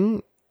positive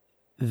thing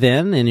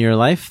then in your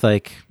life,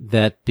 like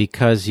that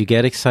because you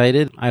get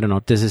excited? I don't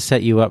know. Does it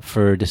set you up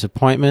for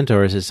disappointment,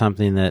 or is it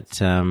something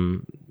that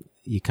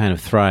you kind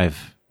of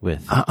thrive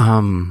with?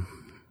 Wow,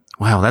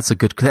 that's a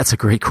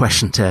great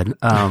question, Ted.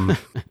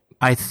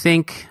 I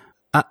think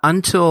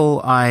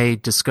until I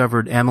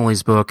discovered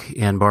Emily's book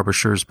and Barbara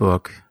Scher's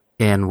book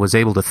and was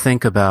able to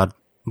think about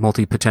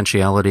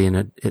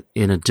multipotentiality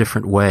in a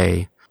different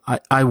way,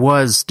 I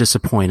was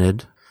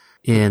disappointed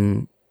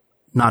in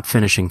not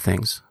finishing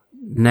things.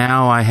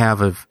 Now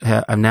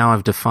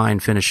I've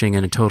defined finishing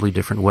in a totally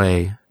different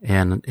way,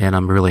 and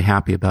I'm really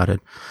happy about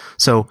it.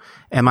 So,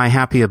 am I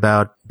happy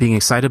about being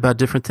excited about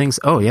different things?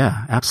 Oh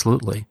yeah,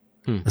 absolutely.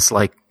 It's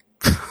like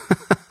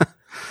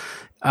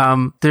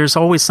there's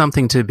always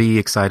something to be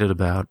excited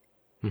about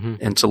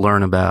and to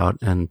learn about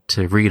and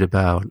to read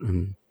about,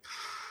 and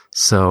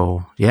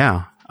so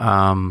yeah,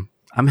 I'm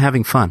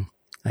having fun,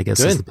 I guess.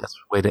 Is the best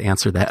way to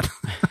answer that.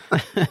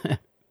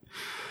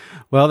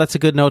 Well, that's a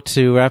good note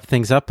to wrap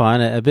things up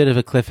on. A bit of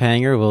a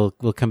cliffhanger.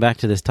 We'll come back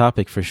to this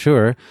topic for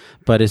sure,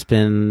 but it's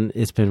been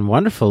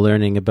wonderful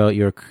learning about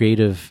your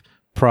creative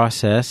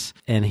process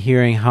and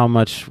hearing how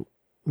much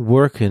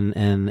work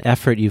and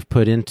effort you've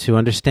put into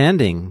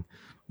understanding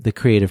the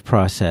creative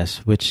process,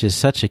 which is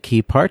such a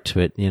key part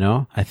to it.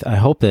 I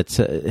hope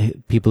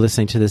that people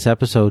listening to this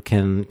episode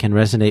can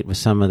resonate with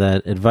some of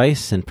that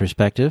advice and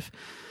perspective.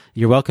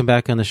 You're welcome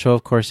back on the show,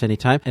 of course,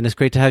 anytime. And it's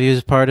great to have you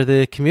as part of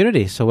the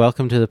community. So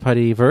welcome to the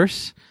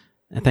Puttyverse.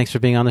 And thanks for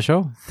being on the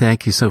show.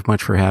 Thank you so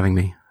much for having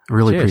me. I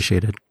really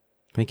appreciate it.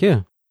 Thank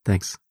you.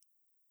 Thanks.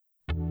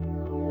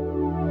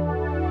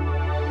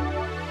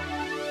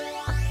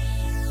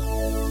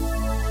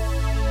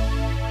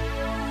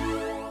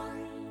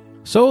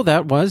 So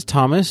that was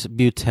Thomas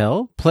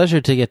Beutel. Pleasure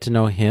to get to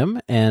know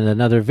him and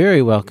another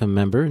very welcome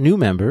new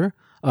member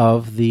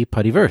of the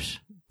Puttyverse.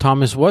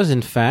 Thomas was,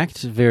 in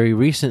fact, very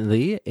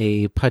recently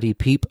a Putty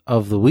Peep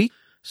of the Week,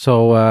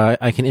 so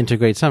I can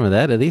integrate some of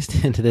that, at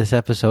least, into this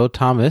episode.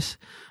 Thomas,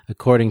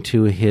 according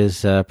to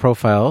his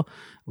profile,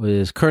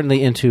 was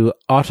currently into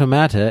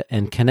automata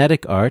and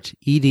kinetic art,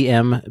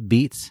 EDM,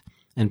 beats,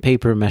 and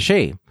paper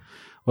mache.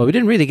 Well, we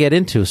didn't really get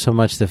into so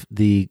much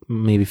the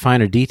maybe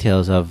finer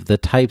details of the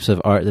types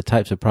of art, the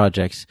types of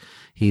projects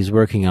he's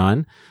working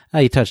on.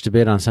 He touched a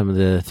bit on some of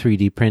the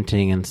 3D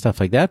printing and stuff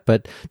like that,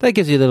 but that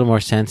gives you a little more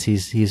sense.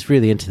 He's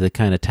really into the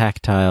kind of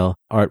tactile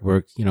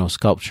artwork,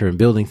 sculpture and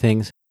building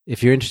things.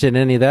 If you're interested in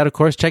any of that, of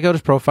course, check out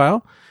his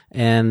profile,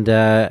 and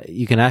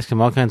you can ask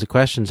him all kinds of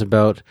questions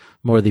about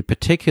more of the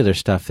particular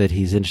stuff that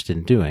he's interested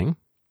in doing.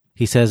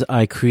 He says,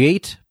 I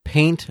create,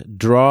 paint,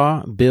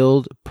 draw,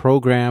 build,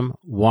 program,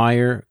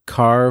 wire,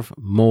 carve,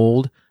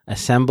 mold,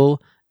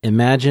 assemble,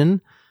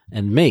 imagine,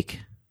 and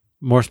make.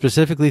 More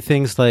specifically,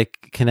 things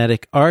like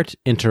kinetic art,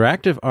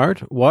 interactive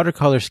art,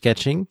 watercolor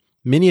sketching,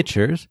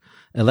 miniatures,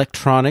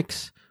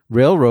 electronics,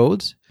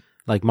 railroads,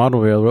 like model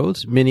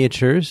railroads,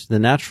 miniatures, the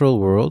natural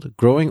world,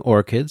 growing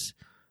orchids,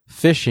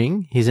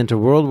 fishing. He's into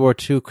World War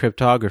II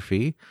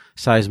cryptography,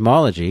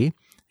 seismology.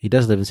 He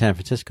does live in San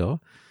Francisco.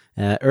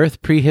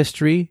 Earth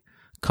prehistory,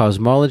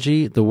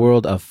 cosmology, the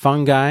world of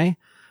fungi,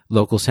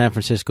 local San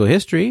Francisco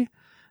history,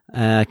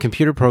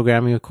 computer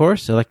programming, of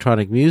course,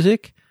 electronic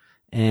music,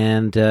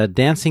 and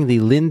dancing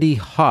the Lindy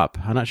Hop.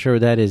 I'm not sure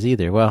what that is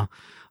either. Well,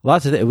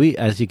 lots of that.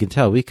 As you can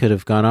tell, we could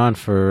have gone on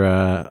for,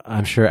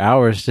 I'm sure,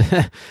 hours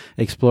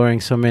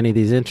exploring so many of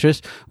these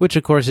interests, which,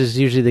 of course, is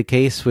usually the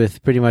case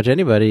with pretty much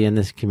anybody in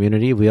this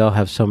community. We all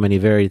have so many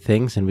varied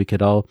things, and we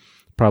could all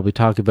probably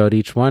talk about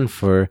each one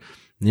for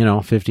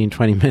 15,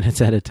 20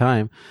 minutes at a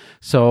time.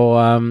 So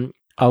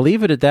I'll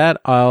leave it at that.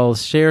 I'll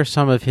share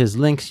some of his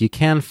links. You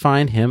can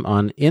find him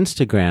on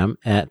Instagram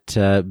at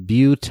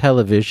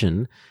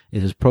Beutelevision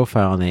is his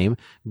profile name,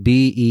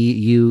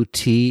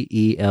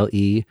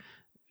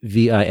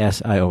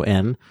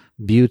 Beutelevision,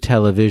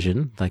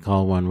 Beutelevision, like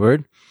all one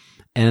word.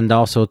 And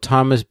also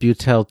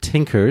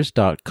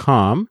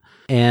thomasbeuteltinkers.com.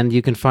 And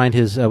you can find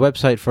his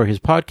website for his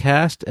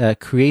podcast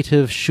at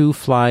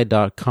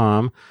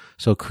creativeshoofly.com.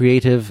 So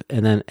creative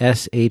and then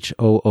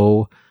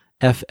SHOOFLY.com.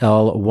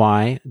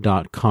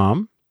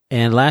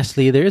 And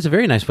lastly, there is a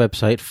very nice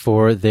website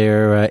for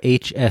their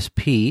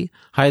HSP,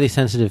 Highly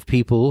Sensitive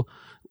People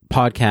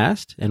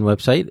podcast and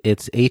website.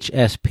 It's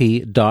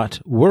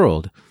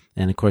hsp.world.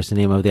 And of course, the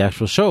name of the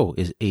actual show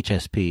is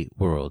HSP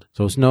World.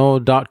 So it's no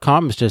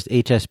 .com, it's just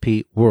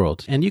HSP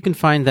World. And you can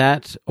find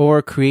that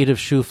or Creative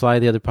Shoe Fly,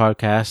 the other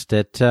podcast,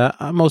 at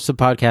most of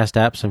the podcast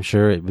apps. I'm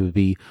sure it would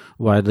be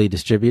widely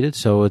distributed,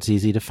 so it's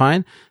easy to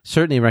find.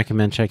 Certainly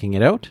recommend checking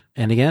it out.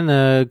 And again,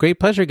 a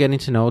great pleasure getting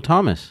to know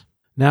Thomas.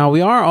 Now,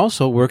 we are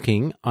also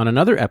working on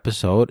another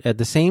episode at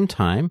the same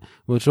time,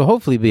 which will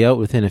hopefully be out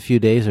within a few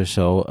days or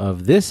so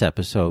of this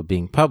episode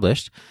being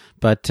published,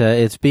 but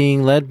it's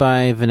being led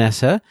by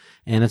Vanessa,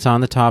 and it's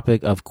on the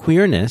topic of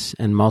queerness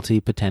and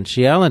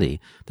multipotentiality.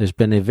 There's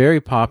been a very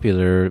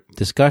popular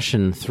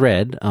discussion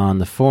thread on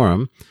the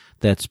forum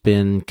that's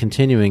been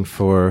continuing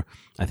for,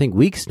 I think,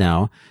 weeks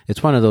now.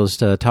 It's one of those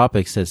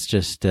topics that's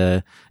just,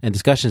 and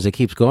discussions that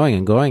keeps going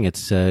and going.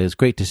 It's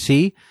great to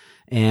see.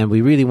 And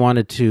we really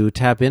wanted to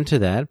tap into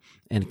that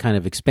and kind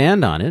of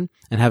expand on it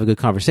and have a good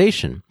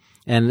conversation.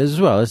 And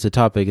as well as the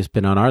topic has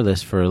been on our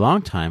list for a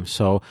long time.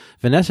 So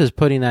Vanessa's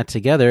putting that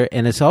together,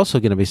 and it's also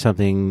going to be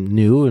something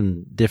new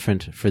and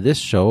different for this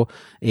show,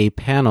 a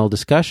panel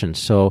discussion.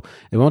 So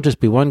it won't just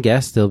be one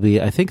guest. There'll be,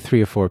 I think,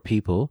 3 or 4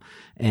 people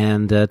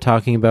and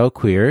talking about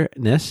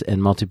queerness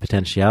and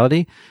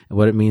multipotentiality and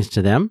what it means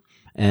to them.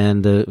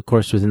 And of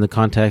course, within the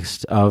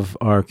context of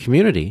our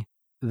community.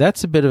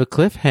 That's a bit of a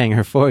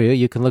cliffhanger for you.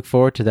 You can look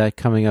forward to that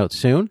coming out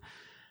soon.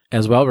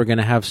 As well, we're going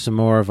to have some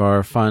more of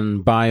our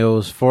fun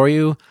bios for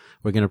you.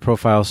 We're going to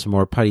profile some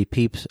more Putty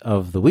Peeps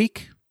of the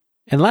week.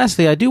 And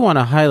lastly, I do want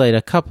to highlight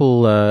a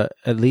couple,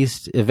 at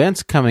least,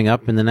 events coming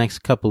up in the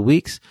next couple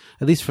weeks,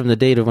 at least from the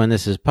date of when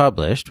this is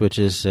published, which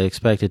is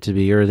expected to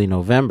be early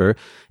November.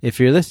 If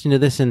you're listening to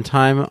this in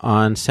time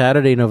on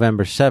Saturday,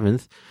 November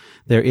 7th,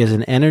 there is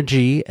an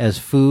Energy as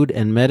Food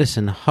and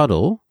Medicine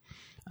Huddle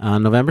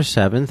on November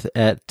 7th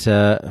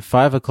at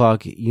 5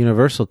 o'clock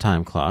Universal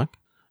Time Clock.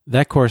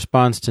 That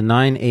corresponds to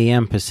 9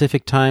 a.m.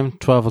 Pacific Time,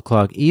 12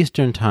 o'clock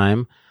Eastern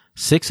Time,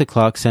 6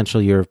 o'clock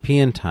Central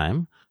European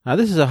Time. Now,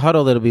 this is a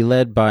huddle that will be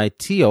led by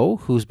Tio,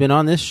 who's been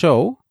on this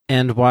show.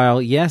 And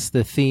while, yes,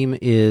 the theme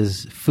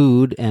is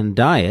food and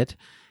diet,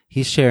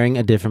 he's sharing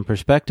a different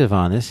perspective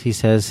on this. He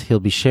says he'll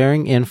be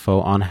sharing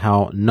info on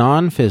how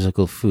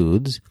non-physical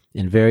foods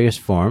in various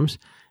forms,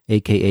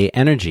 aka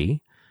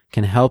energy,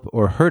 can help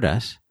or hurt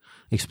us,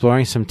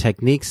 exploring some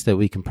techniques that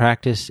we can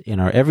practice in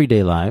our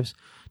everyday lives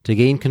to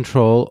gain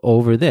control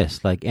over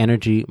this, like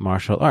energy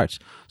martial arts.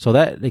 So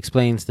that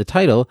explains the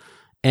title,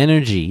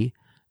 Energy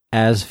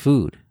as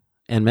Food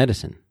and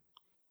Medicine.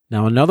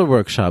 Now, another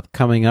workshop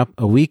coming up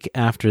a week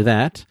after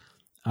that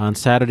on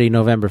Saturday,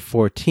 November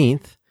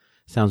 14th.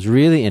 Sounds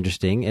really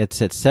interesting.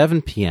 It's at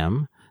 7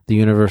 p.m., the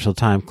Universal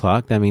Time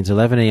Clock. That means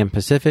 11 a.m.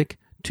 Pacific,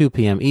 2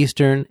 p.m.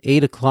 Eastern,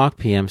 8 o'clock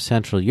p.m.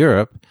 Central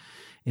Europe.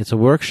 It's a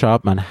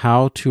workshop on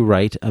how to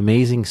write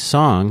amazing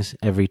songs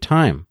every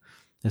time.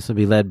 This will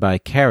be led by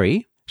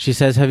Carrie. She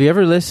says, have you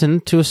ever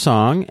listened to a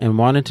song and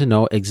wanted to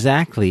know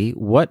exactly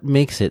what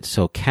makes it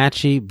so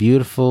catchy,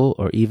 beautiful,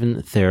 or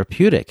even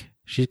therapeutic?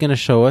 She's going to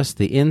show us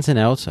the ins and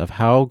outs of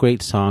how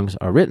great songs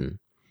are written.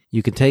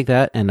 You can take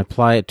that and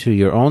apply it to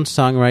your own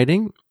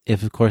songwriting,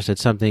 if, of course,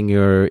 it's something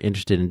you're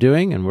interested in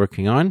doing and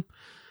working on.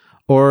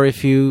 Or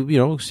if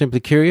you simply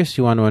curious,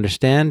 you want to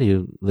understand,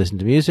 you listen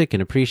to music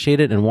and appreciate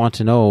it and want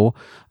to know,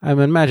 I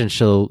would imagine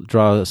she'll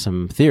draw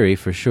some theory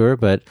for sure,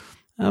 but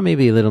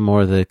maybe a little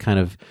more the kind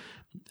of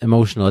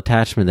emotional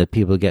attachment that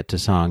people get to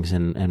songs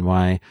and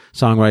why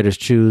songwriters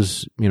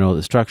choose,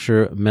 the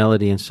structure,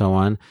 melody, and so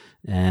on,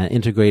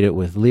 integrate it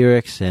with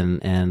lyrics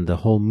and the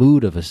whole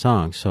mood of a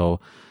song.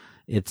 So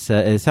it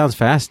sounds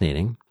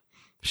fascinating.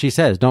 She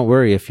says, don't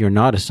worry if you're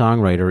not a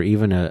songwriter or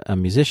even a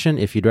musician.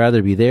 If you'd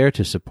rather be there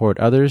to support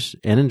others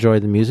and enjoy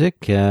the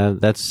music,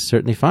 that's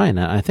certainly fine.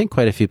 I think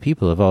quite a few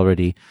people have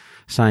already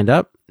signed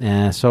up.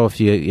 So if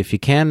you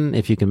can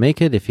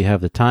make it, if you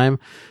have the time,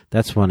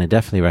 that's one I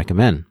definitely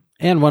recommend.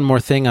 And one more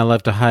thing I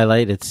love to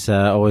highlight, it's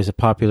always a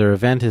popular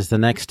event, is the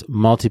next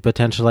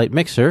Multi-Potentialite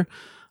Mixer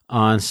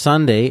on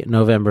Sunday,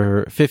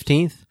 November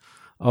 15th,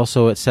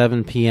 also at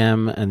 7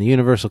 p.m. and the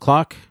Universal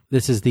Clock.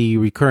 This is the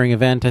recurring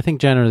event. I think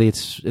generally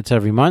it's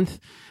every month,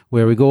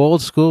 where we go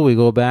old school. We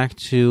go back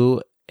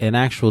to an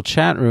actual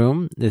chat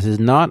room. This is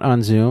not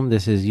on Zoom.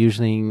 This is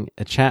usually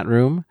a chat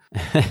room.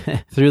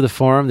 Through the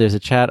forum, there's a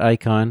chat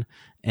icon,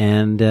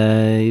 and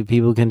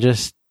people can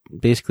just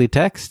basically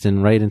text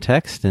and write in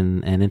text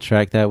and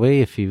interact that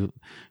way. If you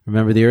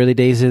remember the early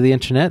days of the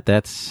internet,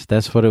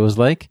 that's what it was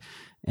like.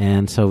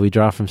 And so we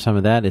draw from some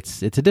of that.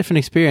 It's a different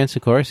experience,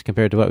 of course,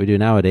 compared to what we do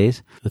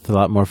nowadays. It's a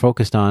lot more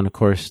focused on, of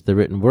course, the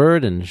written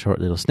word and short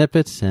little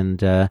snippets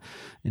and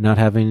not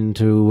having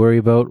to worry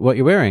about what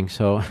you're wearing.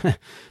 So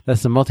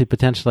that's the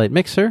Multi-Potentialite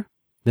Mixer.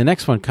 The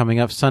next one coming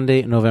up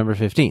Sunday, November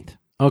 15th.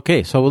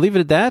 Okay, so we'll leave it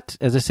at that.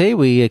 As I say,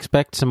 we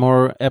expect some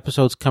more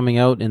episodes coming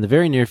out in the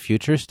very near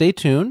future. Stay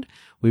tuned.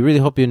 We really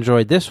hope you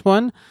enjoyed this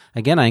one.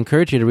 Again, I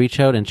encourage you to reach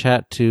out and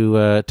chat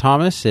to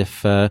Thomas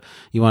if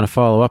you want to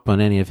follow up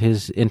on any of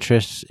his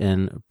interests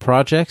and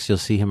projects. You'll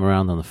see him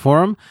around on the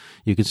forum.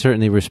 You can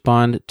certainly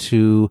respond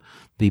to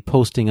the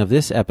posting of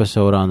this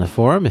episode on the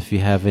forum if you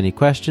have any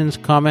questions,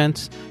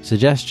 comments,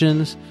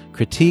 suggestions,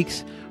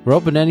 critiques. We're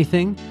open to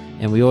anything,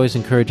 and we always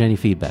encourage any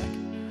feedback.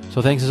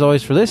 So thanks as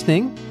always for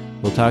listening.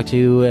 We'll talk to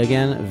you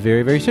again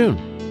very, very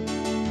soon.